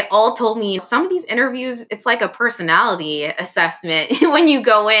they all told me some of these interviews, it's like a personality assessment when you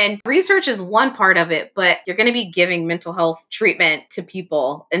go in. Research is one part of it, but you're going to be giving mental health treatment to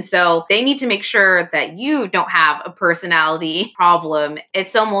people. And so they need to make sure that you don't have a personality problem.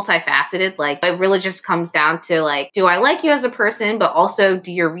 It's so multifaceted. Like it really just comes down to like, do I like you as a person, but also do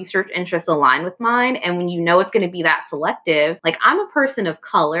your research interests align with mine? And when you know it's going to be that selective, like I'm a person of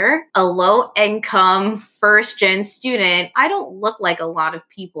color, a low income first gen student. I don't look like a lot of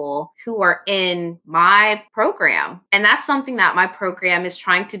people who are in my program. And that's something that my program is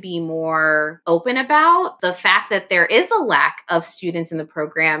trying to be more open about. The fact that there is a lack of students in the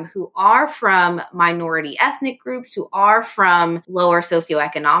program who are from minority ethnic groups, who are from lower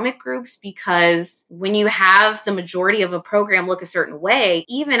socioeconomic groups, because when you have the majority of a program look a certain way,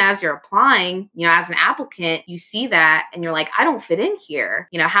 even as you're applying, as an applicant, you see that and you're like, I don't fit in here.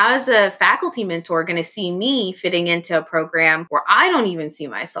 How is a faculty mentor going to see me fitting into a program where I don't even see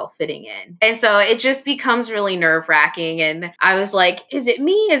myself fitting in? And so it just becomes really nerve-wracking. And I was like, is it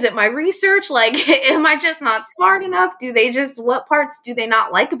me? Is it my research? Like, am I just not smart enough? What parts do they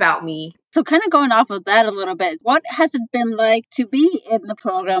not like about me? So kind of going off of that a little bit, what has it been like to be in the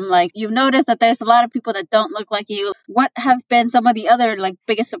program? Like you've noticed that there's a lot of people that don't look like you. What have been some of the other like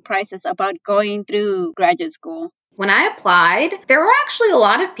biggest surprises about going through graduate school? When I applied, there were actually a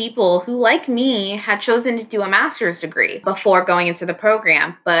lot of people who, like me, had chosen to do a master's degree before going into the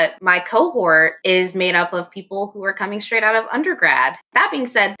program. But my cohort is made up of people who are coming straight out of undergrad. That being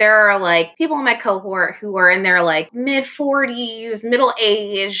said, there are like people in my cohort who are in their like mid 40s, middle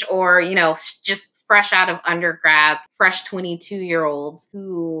age, or, just fresh out of undergrad, fresh 22-year-olds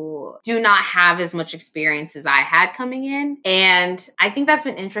who do not have as much experience as I had coming in. And I think that's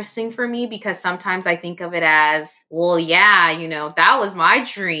been interesting for me because sometimes I think of it as, well, yeah, that was my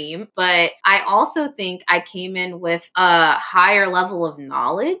dream. But I also think I came in with a higher level of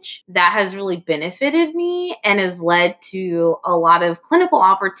knowledge that has really benefited me and has led to a lot of clinical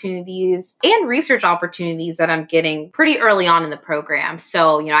opportunities and research opportunities that I'm getting pretty early on in the program.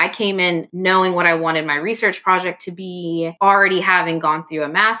 So, I came in knowing what I wanted my research project to be, already having gone through a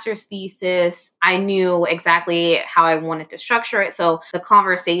master's thesis. I knew exactly how I wanted to structure it. So the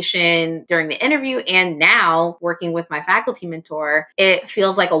conversation during the interview and now working with my faculty mentor, it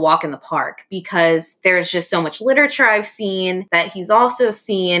feels like a walk in the park because there's just so much literature I've seen that he's also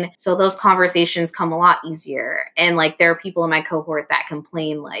seen. So those conversations come a lot easier. And like there are people in my cohort that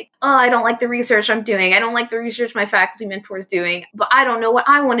complain like, oh, I don't like the research I'm doing. I don't like the research my faculty mentor is doing, but I don't know what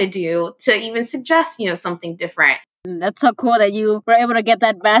I want to do to even suggest, something different. That's so cool that you were able to get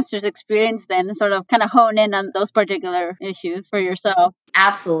that master's experience then and sort of kind of hone in on those particular issues for yourself.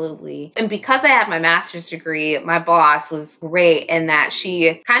 Absolutely. And because I had my master's degree, my boss was great in that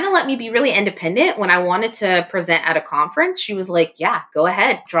she kind of let me be really independent. When I wanted to present at a conference, she was like, yeah, go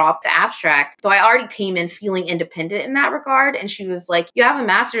ahead, drop the abstract. So I already came in feeling independent in that regard. And she was like, you have a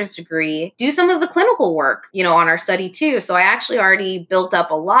master's degree, do some of the clinical work, on our study too. So I actually already built up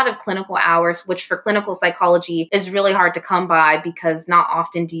a lot of clinical hours, which for clinical psychology is really hard to come by because not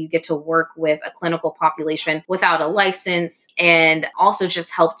often do you get to work with a clinical population without a license. And also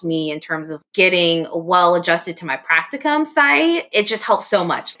just helped me in terms of getting well adjusted to my practicum site. It just helped so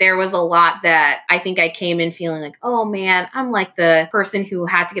much. There was a lot that I think I came in feeling like, oh man, I'm like the person who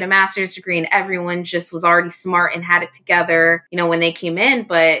had to get a master's degree and everyone just was already smart and had it together, when they came in.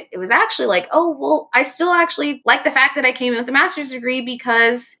 But it was actually like, oh, well, I still actually like the fact that I came in with a master's degree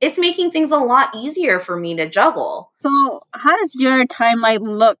because it's making things a lot easier for me to juggle. So how does your timeline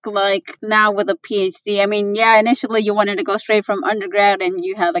look like now with a PhD? I mean, yeah, initially you wanted to go straight from undergrad and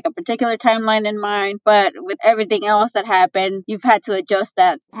you had like a particular timeline in mind, but with everything else that happened, you've had to adjust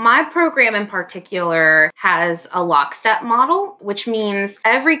that. My program in particular has a lockstep model, which means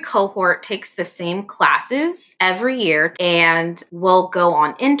every cohort takes the same classes every year and will go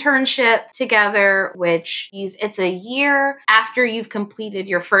on internship together, which it's a year after you've completed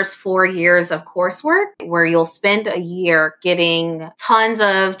your first 4 years of coursework, where you'll spend a year getting tons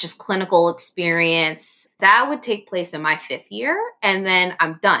of just clinical experience. That would take place in my 5th year, and then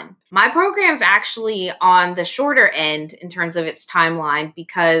I'm done. My program's actually on the shorter end in terms of its timeline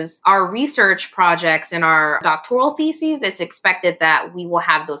because our research projects and our doctoral theses, it's expected that we will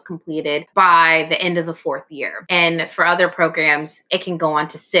have those completed by the end of the 4th year. And for other programs, it can go on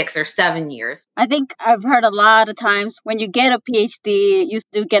to 6 or 7 years. I think I've heard a lot of times when you get a PhD, you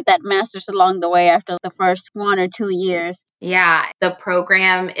do get that master's along the way after the first 1 or 2 years. Yeah, the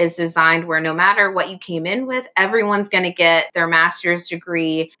program is designed where no matter what you came in with, everyone's going to get their master's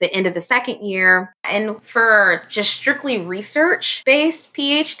degree the end of the 2nd year. And for just strictly research-based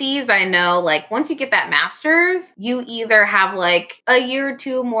PhDs, I know like once you get that master's, you either have like a year or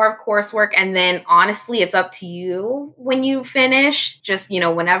 2 more of coursework, and then honestly, it's up to you when you finish. Just,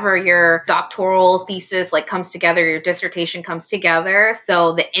 whenever your doctoral thesis like comes together, your dissertation comes together.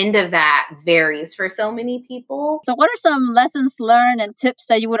 So the end of that varies for so many people. So what are some lessons learned and tips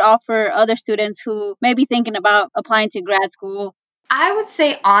that you would offer other students who may be thinking about applying to grad school? I would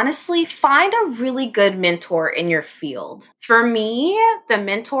say, honestly, find a really good mentor in your field. For me, the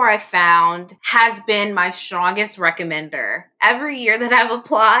mentor I found has been my strongest recommender. Every year that I've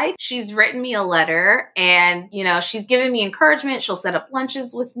applied, she's written me a letter and, she's given me encouragement. She'll set up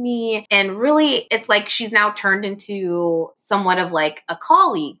lunches with me. And really, it's like she's now turned into somewhat of like a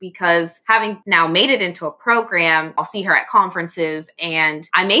colleague because having now made it into a program, I'll see her at conferences and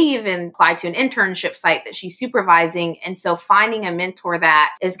I may even apply to an internship site that she's supervising. And so finding a mentor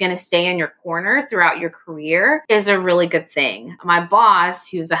that is going to stay in your corner throughout your career is a really good thing. My boss,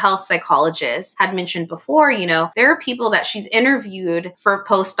 who's a health psychologist, had mentioned before, there are people that she's interviewed for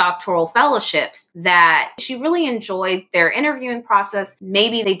postdoctoral fellowships that she really enjoyed their interviewing process.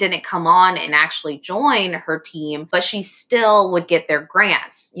 Maybe they didn't come on and actually join her team, but she still would get their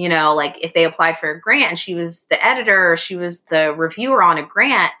grants. Like if they applied for a grant and she was the editor or she was the reviewer on a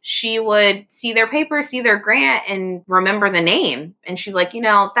grant, she would see their paper, see their grant, and remember the name. And she's like,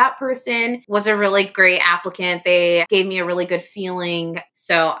 that person was a really great applicant. They gave me a really good feeling.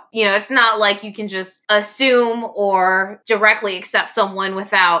 So, it's not like you can just assume or directly accept someone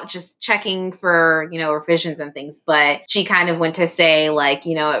without just checking for, revisions and things. But she kind of went to say like,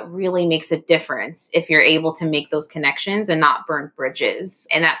 it really makes a difference if you're able to make those connections and not burn bridges.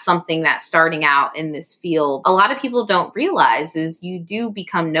 And that's something that starting out in this field, a lot of people don't realize is you do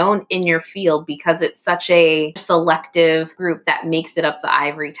become known in your field because it's such a selective group that makes it up the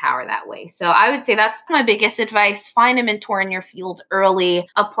ivory tower that way. So I would say that's my biggest advice. Find a mentor in your field early,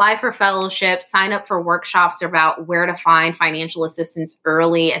 apply for fellowships, sign up for workshops about where to find financial assistance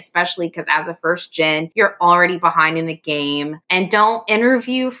early, especially because as a first gen, you're already behind in the game. And don't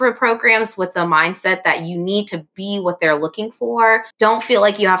interview for programs with the mindset that you need to be what they're looking for. Don't feel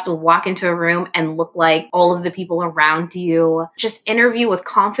like you have to walk into a room and look like all of the people around you. Just interview with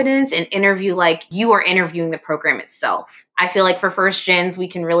confidence and interview like you are interviewing the program itself. I feel like for first gens, we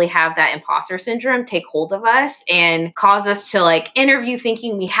can really have that imposter syndrome take hold of us and cause us to like interview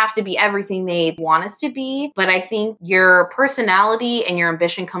thinking we have to be everything they want us to be. But I think your personality and your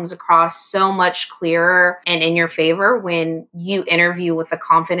ambition comes across so much clearer and in your favor when you interview with the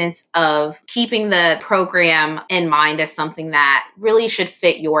confidence of keeping the program in mind as something that really should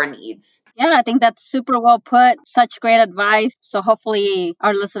fit your needs. Yeah, I think that's super well put. Such great advice. So hopefully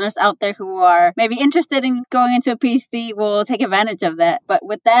our listeners out there who are maybe interested in going into a PhD will take advantage of that. But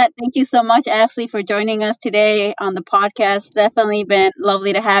with that, thank you so much, Ashley, for joining us today on the podcast. Definitely been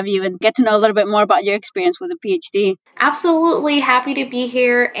lovely to have you and get to know a little bit more about your experience with a PhD. Absolutely happy to be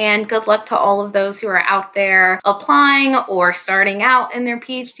here, and good luck to all of those who are out there applying or starting out in their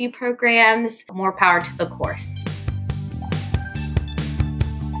PhD programs. More power to the course.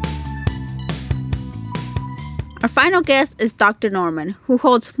 Our final guest is Dr. Norman, who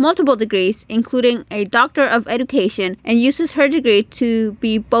holds multiple degrees, including a Doctor of Education, and uses her degree to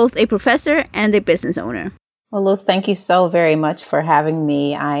be both a professor and a business owner. Well, Luz, thank you so very much for having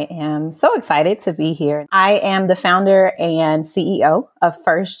me. I am so excited to be here. I am the founder and CEO of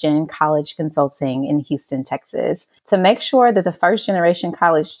First Gen College Consulting in Houston, Texas, to make sure that the first generation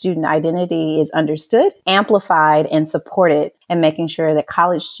college student identity is understood, amplified, and supported, and making sure that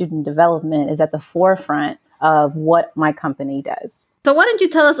college student development is at the forefront of what my company does. So why don't you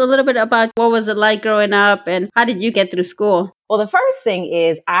tell us a little bit about what was it like growing up and how did you get through school? Well, the first thing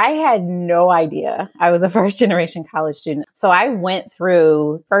is I had no idea I was a first generation college student. So I went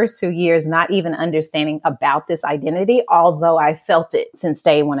through first 2 years not even understanding about this identity, although I felt it since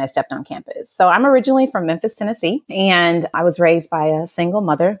day when I stepped on campus. So I'm originally from Memphis, Tennessee, and I was raised by a single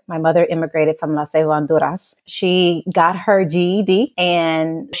mother. My mother immigrated from La Ceiba, Honduras. She got her GED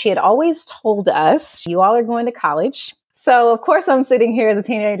and she had always told us, you all are going to college. So, of course, I'm sitting here as a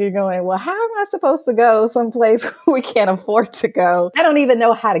teenager going, well, how am I supposed to go someplace we can't afford to go? I don't even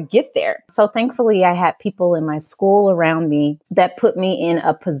know how to get there. So thankfully, I had people in my school around me that put me in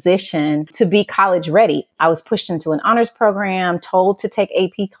a position to be college ready. I was pushed into an honors program, told to take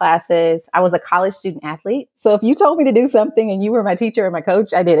AP classes. I was a college student athlete. So if you told me to do something and you were my teacher or my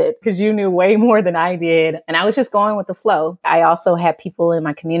coach, I did it because you knew way more than I did. And I was just going with the flow. I also had people in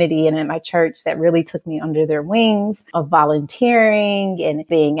my community and at my church that really took me under their wings of volunteering and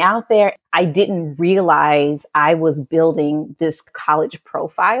being out there. I didn't realize I was building this college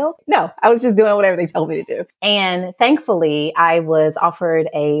profile. No, I was just doing whatever they told me to do. And thankfully, I was offered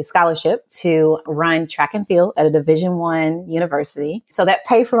a scholarship to run track and field at a Division I university. So that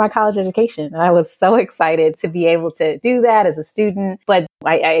paid for my college education. I was so excited to be able to do that as a student. But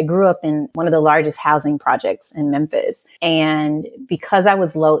I grew up in one of the largest housing projects in Memphis. And because I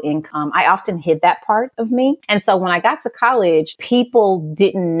was low income, I often hid that part of me. And so when I got to college, people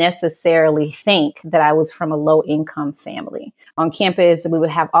didn't necessarily think that I was from a low income family. On campus, we would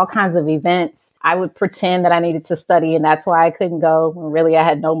have all kinds of events. I would pretend that I needed to study and that's why I couldn't go. When really, I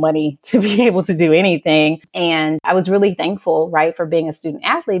had no money to be able to do anything. And I was really thankful, right, for being a student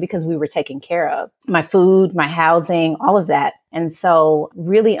athlete because we were taken care of. My food, my housing, all of that. And so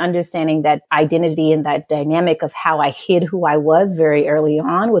really understanding that identity and that dynamic of how I hid who I was very early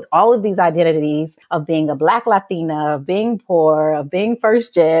on with all of these identities of being a Black Latina, of being poor, of being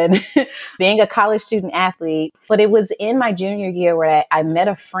first gen, being a college student athlete. But it was in my junior year where I met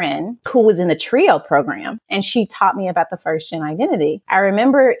a friend who was in the TRIO program and she taught me about the first gen identity. I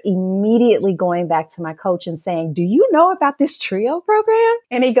remember immediately going back to my coach and saying, do you know about this TRIO program?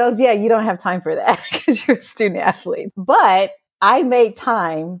 And he goes, yeah, you don't have time for that because you're a student athlete. But I made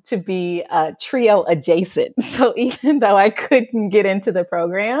time to be TRIO adjacent. So even though I couldn't get into the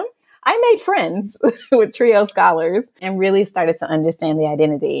program, I made friends with TRIO scholars and really started to understand the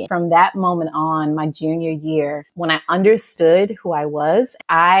identity. From that moment on, my junior year, when I understood who I was,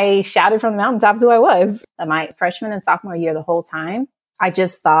 I shouted from the mountaintops who I was. My freshman and sophomore year, the whole time, I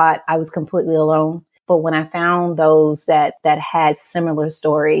just thought I was completely alone. But when I found those that had similar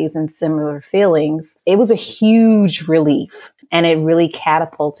stories and similar feelings, it was a huge relief. And it really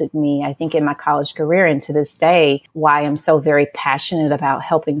catapulted me, I think, in my college career. And to this day, why I'm so very passionate about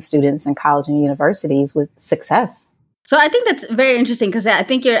helping students in college and universities with success. So I think that's very interesting because I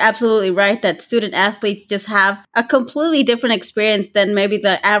think you're absolutely right that student athletes just have a completely different experience than maybe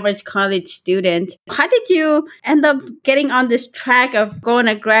the average college student. How did you end up getting on this track of going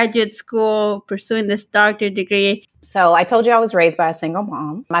to graduate school, pursuing this doctorate degree? So I told you I was raised by a single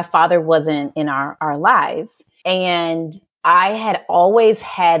mom. My father wasn't in our lives. And I had always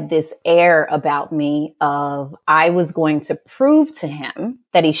had this air about me of I was going to prove to him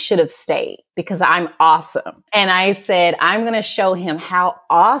that he should have stayed because I'm awesome. And I said, I'm going to show him how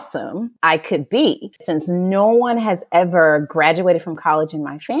awesome I could be. Since no one has ever graduated from college in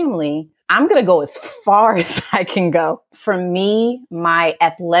my family, I'm going to go as far as I can go. For me, my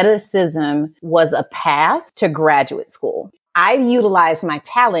athleticism was a path to graduate school. I utilized my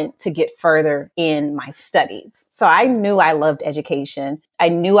talent to get further in my studies. So I knew I loved education. I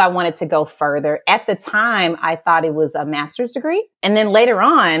knew I wanted to go further. At the time, I thought it was a master's degree. And then later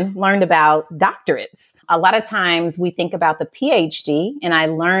on, learned about doctorates. A lot of times we think about the PhD, and I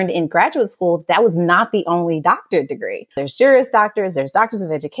learned in graduate school that was not the only doctorate degree. There's Juris Doctors, there's Doctors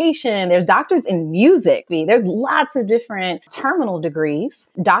of Education, there's doctors in music. There's lots of different terminal degrees,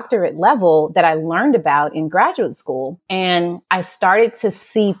 doctorate level that I learned about in graduate school. And I started to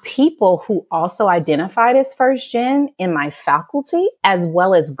see people who also identified as first gen in my faculty, as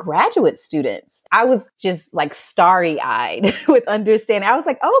well as graduate students. I was just like starry-eyed with understanding. I was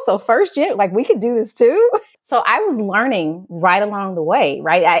like, oh, so first gen, like we could do this too. So I was learning right along the way,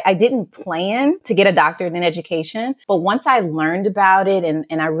 right? I didn't plan to get a doctorate in education, but once I learned about it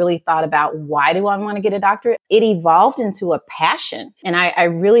and I really thought about why do I want to get a doctorate, it evolved into a passion. And I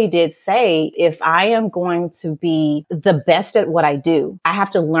really did say, if I am going to be the best at what I do, I have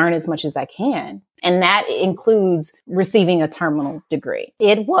to learn as much as I can. And that includes receiving a terminal degree.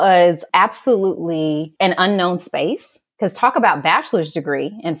 It was absolutely an unknown space, Because talk about bachelor's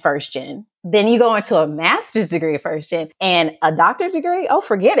degree in first gen. Then you go into a master's degree in first gen and a doctorate degree. Oh,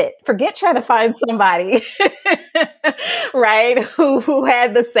 forget it. Forget trying to find somebody, right, who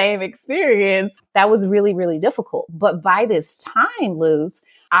had the same experience. That was really, really difficult. But by this time, Luz,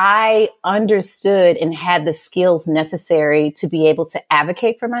 I understood and had the skills necessary to be able to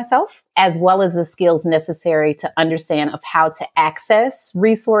advocate for myself, as well as the skills necessary to understand of how to access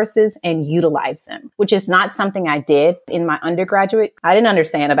resources and utilize them, which is not something I did in my undergraduate. I didn't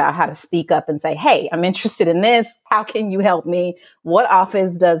understand about how to speak up and say, hey, I'm interested in this. How can you help me? What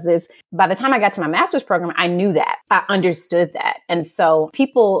office does this? By the time I got to my master's program, I knew that. I understood that. And so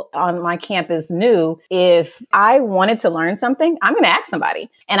people on my campus knew if I wanted to learn something, I'm going to ask somebody.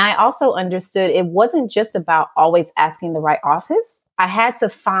 And I also understood it wasn't just about always asking the right office. I had to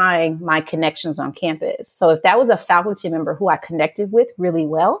find my connections on campus. So if that was a faculty member who I connected with really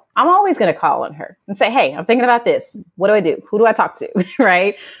well, I'm always going to call on her and say, hey, I'm thinking about this. What do I do? Who do I talk to?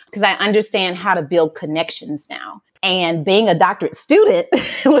 Right? Because I understand how to build connections now. And being a doctorate student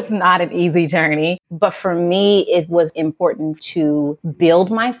was not an easy journey. But for me, it was important to build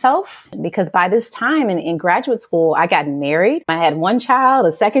myself because by this time in graduate school, I got married. I had one child,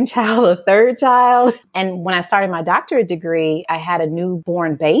 a second child, a third child. And when I started my doctorate degree, I had a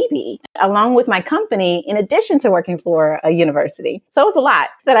newborn baby along with my company, in addition to working for a university. So it was a lot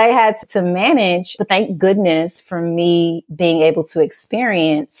that I had to manage. But thank goodness for me being able to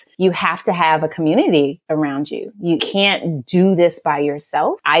experience, you have to have a community around you. You can't do this by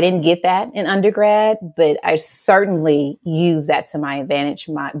yourself. I didn't get that in undergrad, but I certainly use that to my advantage.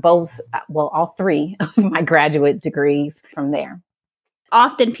 All three of my graduate degrees from there.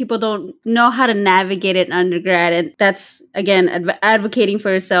 Often people don't know how to navigate it in undergrad. And that's, again, advocating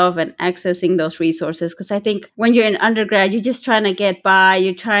for yourself and accessing those resources. Because I think when you're in undergrad, you're just trying to get by.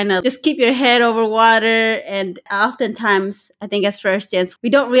 You're trying to just keep your head over water. And oftentimes, I think as first gens, we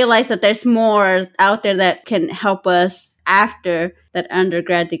don't realize that there's more out there that can help us after that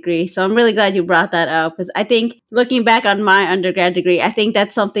undergrad degree. So I'm really glad you brought that up because I think looking back on my undergrad degree, I think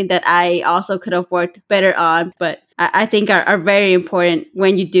that's something that I also could have worked better on, but I think are very important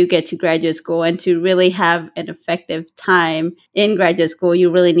when you do get to graduate school. And to really have an effective time in graduate school, you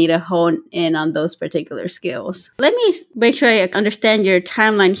really need to hone in on those particular skills. Let me make sure I understand your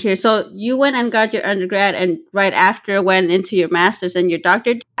timeline here. So you went and got your undergrad and right after went into your master's and your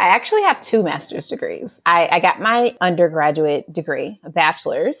doctorate? I actually have 2 master's degrees. I got my undergraduate degree, a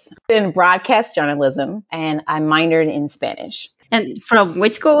bachelor's in broadcast journalism, and I minored in Spanish. And from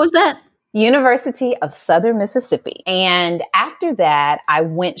which school was that? University of Southern Mississippi. And after that, I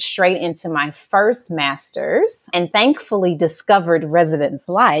went straight into my first master's and thankfully discovered residence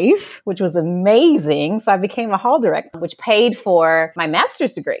life, which was amazing. So I became a hall director, which paid for my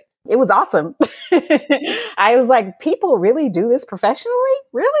master's degree. It was awesome. I was like, people really do this professionally?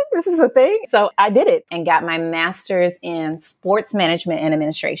 Really? This is a thing? So I did it and got my master's in sports management and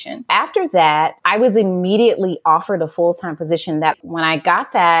administration. After that, I was immediately offered a full-time position that when I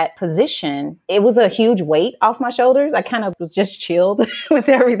got that position, it was a huge weight off my shoulders. I kind of just chilled with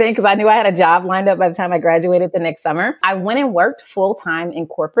everything because I knew I had a job lined up by the time I graduated the next summer. I went and worked full-time in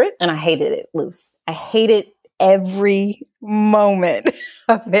corporate and I hated it, Luz. I hated every moment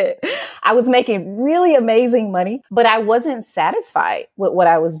of it. I was making really amazing money, but I wasn't satisfied with what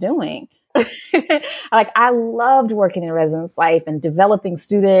I was doing. I loved working in residence life and developing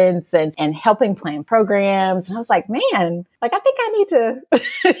students and helping plan programs. And I was like, man, I think I need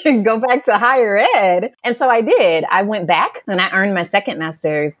to go back to higher ed. And so I did. I went back and I earned my second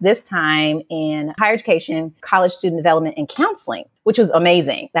master's, this time in higher education, college student development and counseling, which was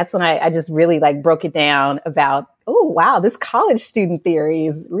amazing. That's when I just really broke it down about, oh, wow, this college student theory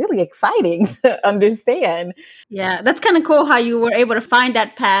is really exciting to understand. Yeah, that's kind of cool how you were able to find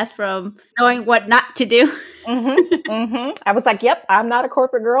that path from knowing what not to do. I was like, yep, I'm not a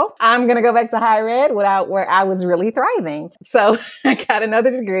corporate girl. I'm going to go back to higher ed where I was really thriving. So I got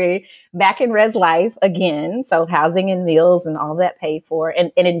another degree back in res life again. So housing and meals and all that paid for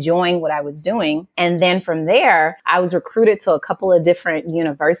and enjoying what I was doing. And then from there, I was recruited to a couple of different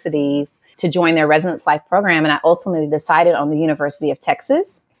universities to join their residence life program. And I ultimately decided on the University of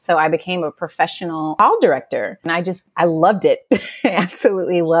Texas. So I became a professional hall director and I loved it. I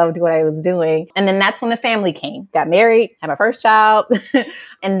absolutely loved what I was doing. And then that's when the family came, got married, had my first child.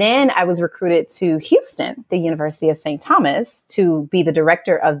 And then I was recruited to Houston, the University of St. Thomas, to be the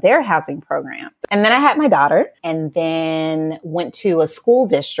director of their housing program. And then I had my daughter and then went to a school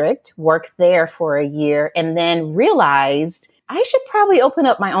district, worked there for a year, and then realized I should probably open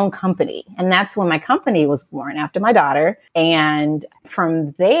up my own company. And that's when my company was born, after my daughter. And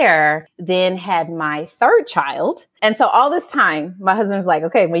from there, then had my third child. And so all this time, my husband's like,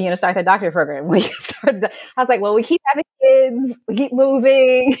 okay, when are you going to start that doctorate program? I was like, well, we keep having kids. We keep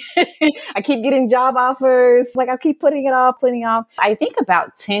moving. I keep getting job offers. Like, I'll keep putting it off. I think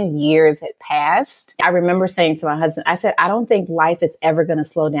about 10 years had passed. I remember saying to my husband, I said, I don't think life is ever going to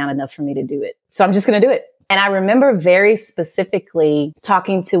slow down enough for me to do it. So I'm just going to do it. And I remember very specifically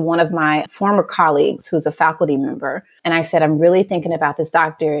talking to one of my former colleagues who's a faculty member. And I said, I'm really thinking about this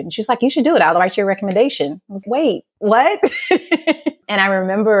doctorate. And she was like, you should do it. I'll write you a recommendation. I was, wait, what? And I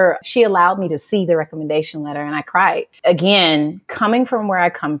remember she allowed me to see the recommendation letter and I cried. Again, coming from where I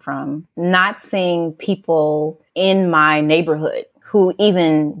come from, not seeing people in my neighborhood who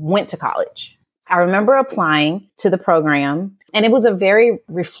even went to college. I remember applying to the program. And it was a very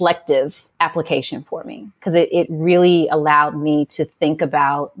reflective application for me because it really allowed me to think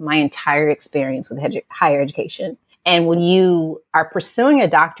about my entire experience with higher education. And when you are pursuing a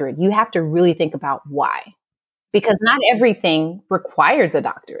doctorate, you have to really think about why. Because not everything requires a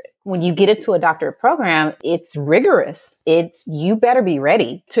doctorate. When you get into a doctorate program, it's rigorous. You better be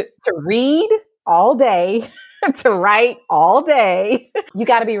ready to read all day, to write all day. You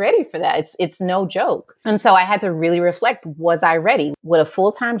got to be ready for that. It's no joke. And so I had to really reflect, was I ready? With a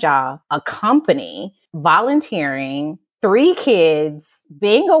full-time job, a company, volunteering, 3 kids,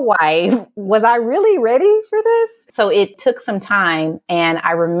 being a wife, was I really ready for this? So it took some time. And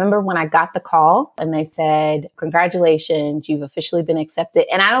I remember when I got the call and they said, congratulations, you've officially been accepted.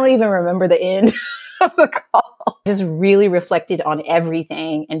 And I don't even remember the end of the call. Just really reflected on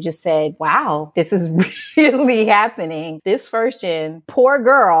everything and just said, wow, this is really happening. This first gen, poor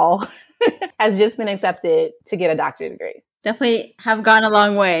girl, has just been accepted to get a doctorate degree. Definitely have gone a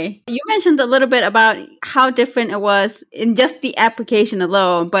long way. You mentioned a little bit about how different it was in just the application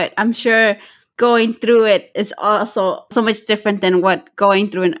alone, but I'm sure going through it is also so much different than what going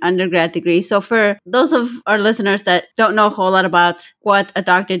through an undergrad degree. So for those of our listeners that don't know a whole lot about what a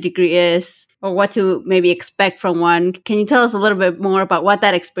doctorate degree is, or what to maybe expect from one, can you tell us a little bit more about what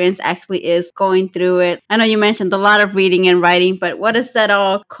that experience actually is going through it? I know you mentioned a lot of reading and writing, but what does that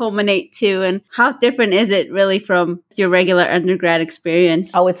all culminate to? And how different is it really from your regular undergrad experience?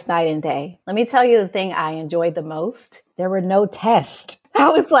 Oh, it's night and day. Let me tell you the thing I enjoyed the most. There were no tests. I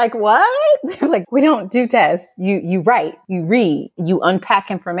was like, what? They're like, we don't do tests. You write, you read, you unpack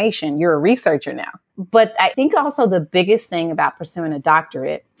information. You're a researcher now. But I think also the biggest thing about pursuing a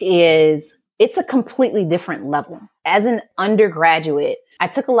doctorate is it's a completely different level. As an undergraduate, I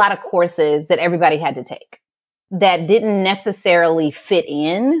took a lot of courses that everybody had to take that didn't necessarily fit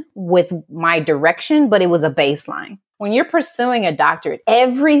in with my direction, but it was a baseline. When you're pursuing a doctorate,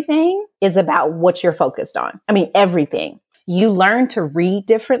 everything is about what you're focused on. I mean, everything. You learn to read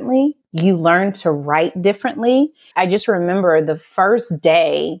differently. You learn to write differently. I just remember the first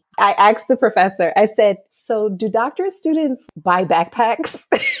day I asked the professor, I said, so do doctorate students buy backpacks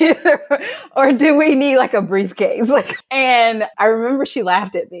or do we need like a briefcase? And I remember she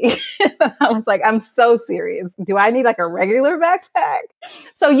laughed at me. I was like, I'm so serious. Do I need like a regular backpack?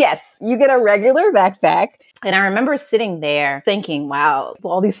 So yes, you get a regular backpack. And I remember sitting there thinking, wow,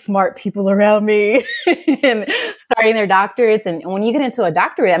 all these smart people around me and starting their doctorates. And when you get into a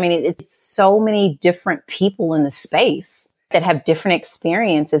doctorate, I mean, it's so many different people in the space that have different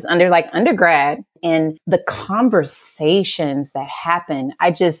experiences under like undergrad, and the conversations that happen.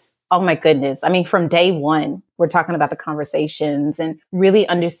 Oh my goodness. I mean, from day one, we're talking about the conversations and really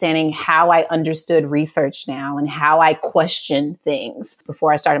understanding how I understood research now and how I question things.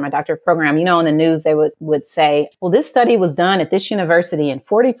 Before I started my doctorate program, you know, in the news, they would say, well, this study was done at this university and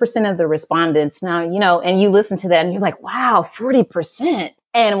 40% of the respondents now, you know, and you listen to that and you're like, wow, 40%.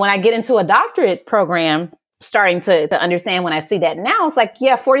 And when I get into a doctorate program, starting to understand when I see that now, it's like,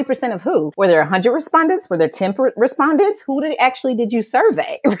 yeah, 40% of who? Were there 100 respondents? Were there 10 respondents? Who did you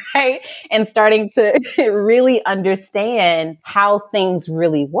survey? Right? And starting to really understand how things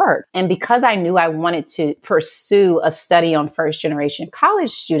really work. And because I knew I wanted to pursue a study on first generation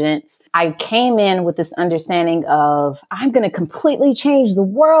college students, I came in with this understanding of, I'm going to completely change the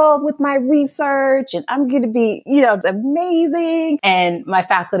world with my research and I'm going to be, you know, it's amazing. And my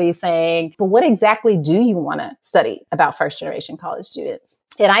faculty saying, but what exactly do you want to study about first generation college students?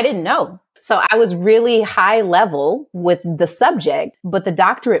 And I didn't know. So I was really high level with the subject, but the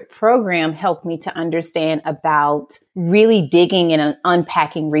doctorate program helped me to understand about really digging and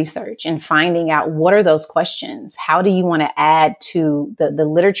unpacking research and finding out what are those questions? How do you want to add to the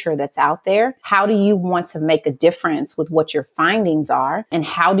literature that's out there? How do you want to make a difference with what your findings are? And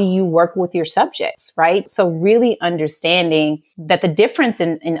how do you work with your subjects, right? So really understanding that the difference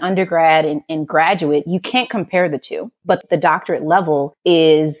in undergrad and graduate, you can't compare the two, but the doctorate level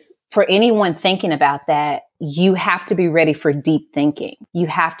is, for anyone thinking about that, you have to be ready for deep thinking. You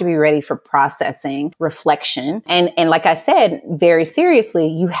have to be ready for processing, reflection. And like I said, very seriously,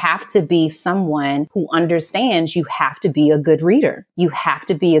 you have to be someone who understands you have to be a good reader. You have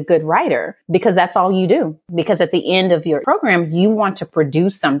to be a good writer because that's all you do. Because at the end of your program, you want to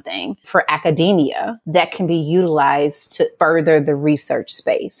produce something for academia that can be utilized to further the research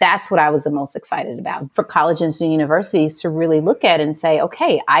space. That's what I was the most excited about for colleges and universities to really look at and say,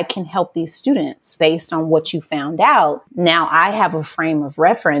 okay, I can help these students based on what you found out. Now I have a frame of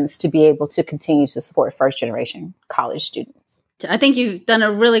reference to be able to continue to support first generation college students. I think you've done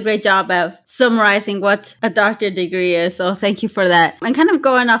a really great job of summarizing what a doctorate degree is. So thank you for that. And kind of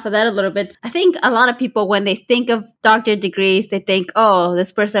going off of that a little bit, I think a lot of people, when they think of doctorate degrees, they think, oh,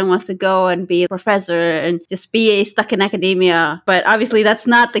 this person wants to go and be a professor and just be stuck in academia. But obviously that's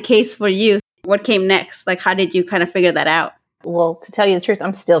not the case for you. What came next? Like, how did you kind of figure that out? Well, to tell you the truth,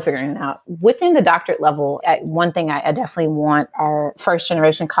 I'm still figuring it out. Within the doctorate level, one thing I definitely want our first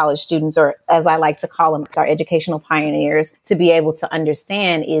generation college students, or as I like to call them, our educational pioneers, to be able to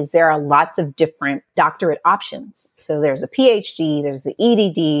understand is there are lots of different doctorate options. So there's a PhD, there's the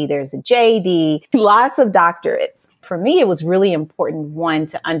EDD, there's a JD, lots of doctorates. For me, it was really important, one,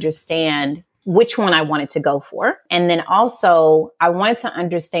 to understand which one I wanted to go for. And then also, I wanted to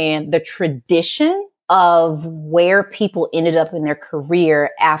understand the tradition of where people ended up in their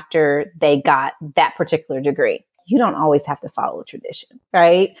career after they got that particular degree. You don't always have to follow tradition,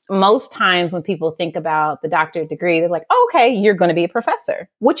 right? Most times when people think about the doctorate degree, they're like, oh, okay, you're going to be a professor,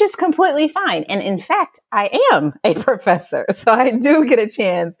 which is completely fine. And in fact, I am a professor. So I do get a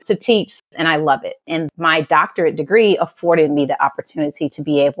chance to teach and I love it. And my doctorate degree afforded me the opportunity to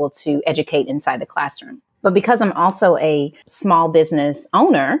be able to educate inside the classroom. But because I'm also a small business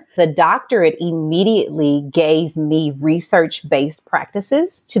owner, the doctorate immediately gave me research-based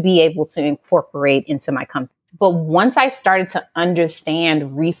practices to be able to incorporate into my company. But once I started to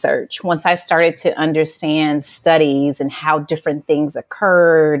understand research, once I started to understand studies and how different things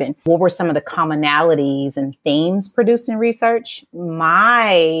occurred and what were some of the commonalities and themes produced in research,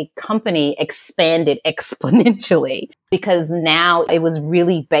 my company expanded exponentially because now it was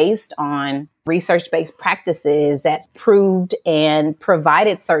really based on research-based practices that proved and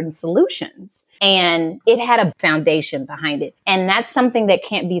provided certain solutions. And it had a foundation behind it. And that's something that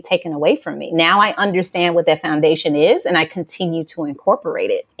can't be taken away from me. Now I understand what that foundation is and I continue to incorporate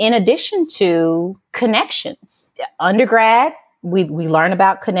it. In addition to connections, undergrad, we learn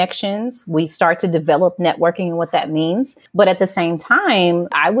about connections. We start to develop networking and what that means. But at the same time,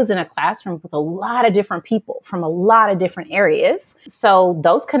 I was in a classroom with a lot of different people from a lot of different areas. So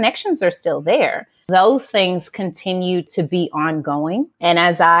those connections are still there. Those things continue to be ongoing. And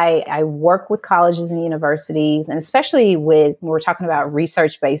as I work with colleges and universities, and especially when we're talking about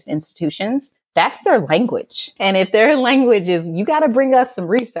research-based institutions, that's their language. And if their language is, you got to bring us some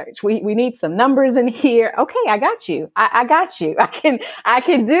research. We need some numbers in here. Okay, I got you. I got you. I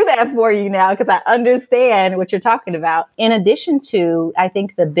can do that for you now because I understand what you're talking about. In addition to, I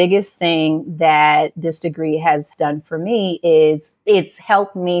think the biggest thing that this degree has done for me is it's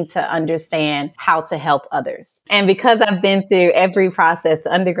helped me to understand how to help others. And because I've been through every process,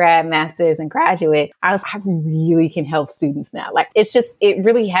 the undergrad, master's, and graduate, I really can help students now. Like it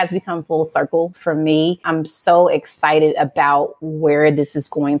really has become full circle for me. I'm so excited about where this is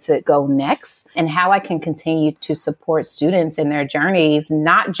going to go next and how I can continue to support students in their journeys,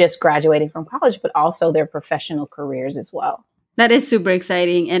 not just graduating from college, but also their professional careers as well. That is super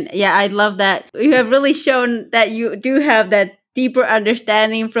exciting. And yeah, I love that. You have really shown that you do have that deeper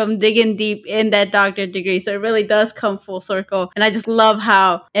understanding from digging deep in that doctorate degree. So it really does come full circle. And I just love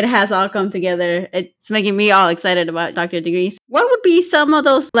how it has all come together. It's making me all excited about doctorate degrees. What would be some of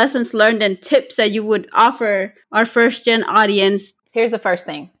those lessons learned and tips that you would offer our first gen audience? Here's the first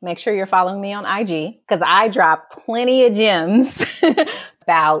thing. Make sure you're following me on IG because I drop plenty of gems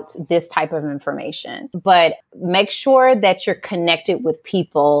about this type of information. But make sure that you're connected with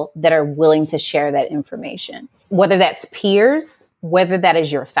people that are willing to share that information. Whether that's peers, whether that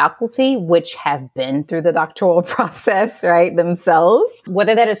is your faculty, which have been through the doctoral process, right, themselves,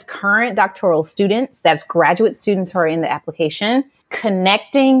 whether that is current doctoral students, that's graduate students who are in the application,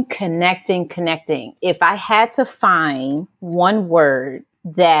 Connecting. If I had to find one word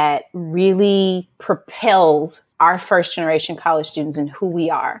that really propels our first generation college students and who we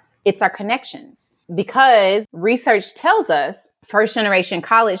are, it's our connections. Because research tells us first generation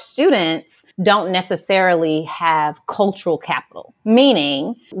college students don't necessarily have cultural capital,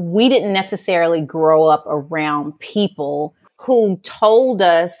 meaning we didn't necessarily grow up around people who told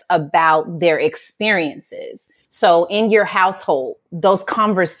us about their experiences. So in your household, those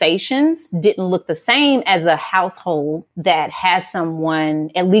conversations didn't look the same as a household that has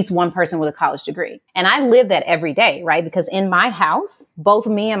someone, at least one person with a college degree. And I live that every day, right? Because in my house, both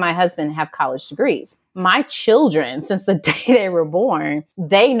me and my husband have college degrees. My children, since the day they were born,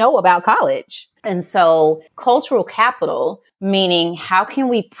 they know about college. And so cultural capital, meaning how can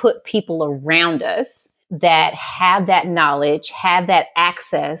we put people around us that have that knowledge, have that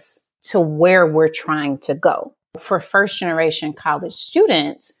access to where we're trying to go. For first generation college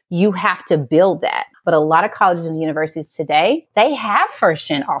students, you have to build that. But a lot of colleges and universities today, they have first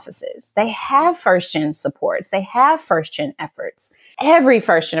gen offices. They have first gen supports. They have first gen efforts. Every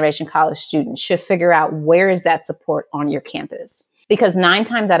first generation college student should figure out where is that support on your campus. Because 9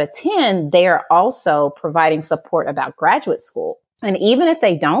 times out of 10, they are also providing support about graduate school. And even if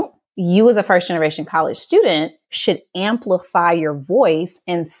they don't, you as a first generation college student should amplify your voice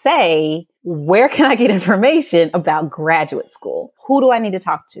and say, where can I get information about graduate school? Who do I need to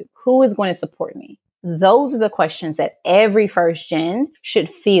talk to? Who is going to support me? Those are the questions that every first gen should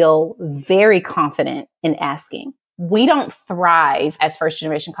feel very confident in asking. We don't thrive as first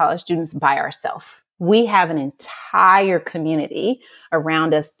generation college students by ourselves. We have an entire community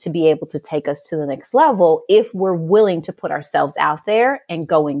around us to be able to take us to the next level if we're willing to put ourselves out there and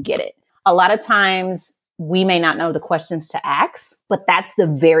go and get it. A lot of times we may not know the questions to ask, but that's the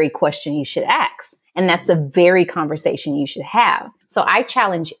very question you should ask. And that's the very conversation you should have. So I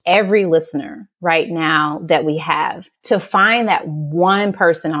challenge every listener right now that we have to find that one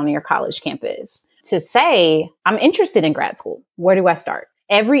person on your college campus to say, I'm interested in grad school. Where do I start?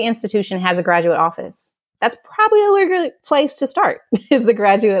 Every institution has a graduate office. That's probably a good place to start is the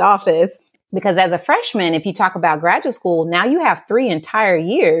graduate office. Because as a freshman, if you talk about graduate school, now you have 3 entire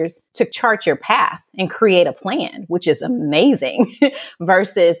years to chart your path and create a plan, which is amazing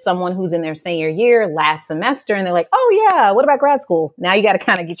versus someone who's in their senior year last semester and they're like, oh yeah, what about grad school? Now you got to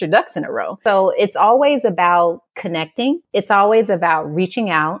kind of get your ducks in a row. So it's always about connecting. It's always about reaching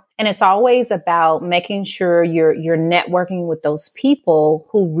out. And it's always about making sure you're networking with those people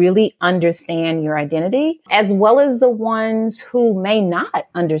who really understand your identity, as well as the ones who may not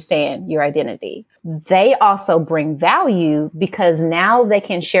understand your identity. They also bring value because now they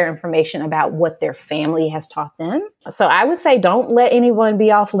can share information about what their family has taught them. So I would say don't let anyone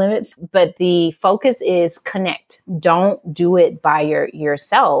be off limits, but the focus is connect. Don't do it by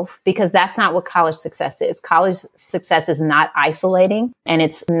yourself because that's not what college success is. College success is not isolating and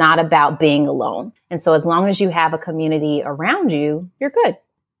it's not about being alone. And so as long as you have a community around you, you're good.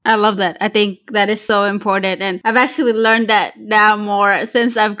 I love that. I think that is so important. And I've actually learned that now more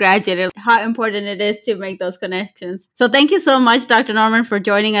since I've graduated, how important it is to make those connections. So thank you so much, Dr. Norman, for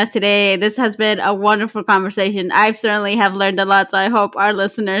joining us today. This has been a wonderful conversation. I've certainly have learned a lot. So I hope our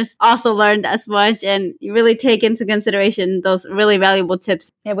listeners also learned as much and really take into consideration those really valuable tips.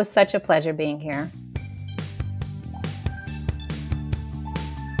 It was such a pleasure being here.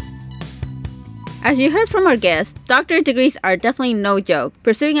 As you heard from our guest, doctorate degrees are definitely no joke.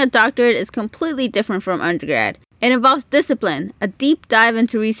 Pursuing a doctorate is completely different from undergrad. It involves discipline, a deep dive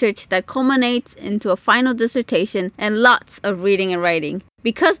into research that culminates into a final dissertation, and lots of reading and writing.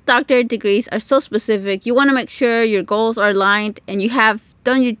 Because doctorate degrees are so specific, you want to make sure your goals are aligned and you have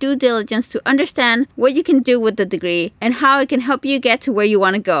done your due diligence to understand what you can do with the degree and how it can help you get to where you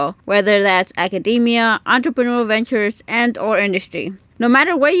want to go, whether that's academia, entrepreneurial ventures, and or industry. No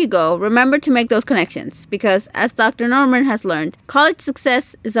matter where you go, remember to make those connections because, as Dr. Norman has learned, college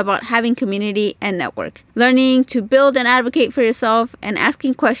success is about having community and network, learning to build and advocate for yourself, and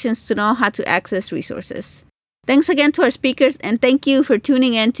asking questions to know how to access resources. Thanks again to our speakers, and thank you for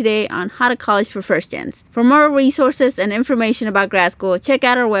tuning in today on How to College for First Gens. For more resources and information about grad school, check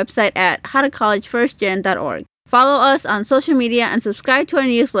out our website at howtocollegefirstgen.org. Follow us on social media and subscribe to our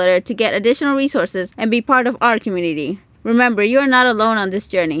newsletter to get additional resources and be part of our community. Remember, you are not alone on this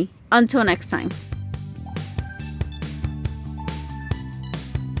journey. Until next time.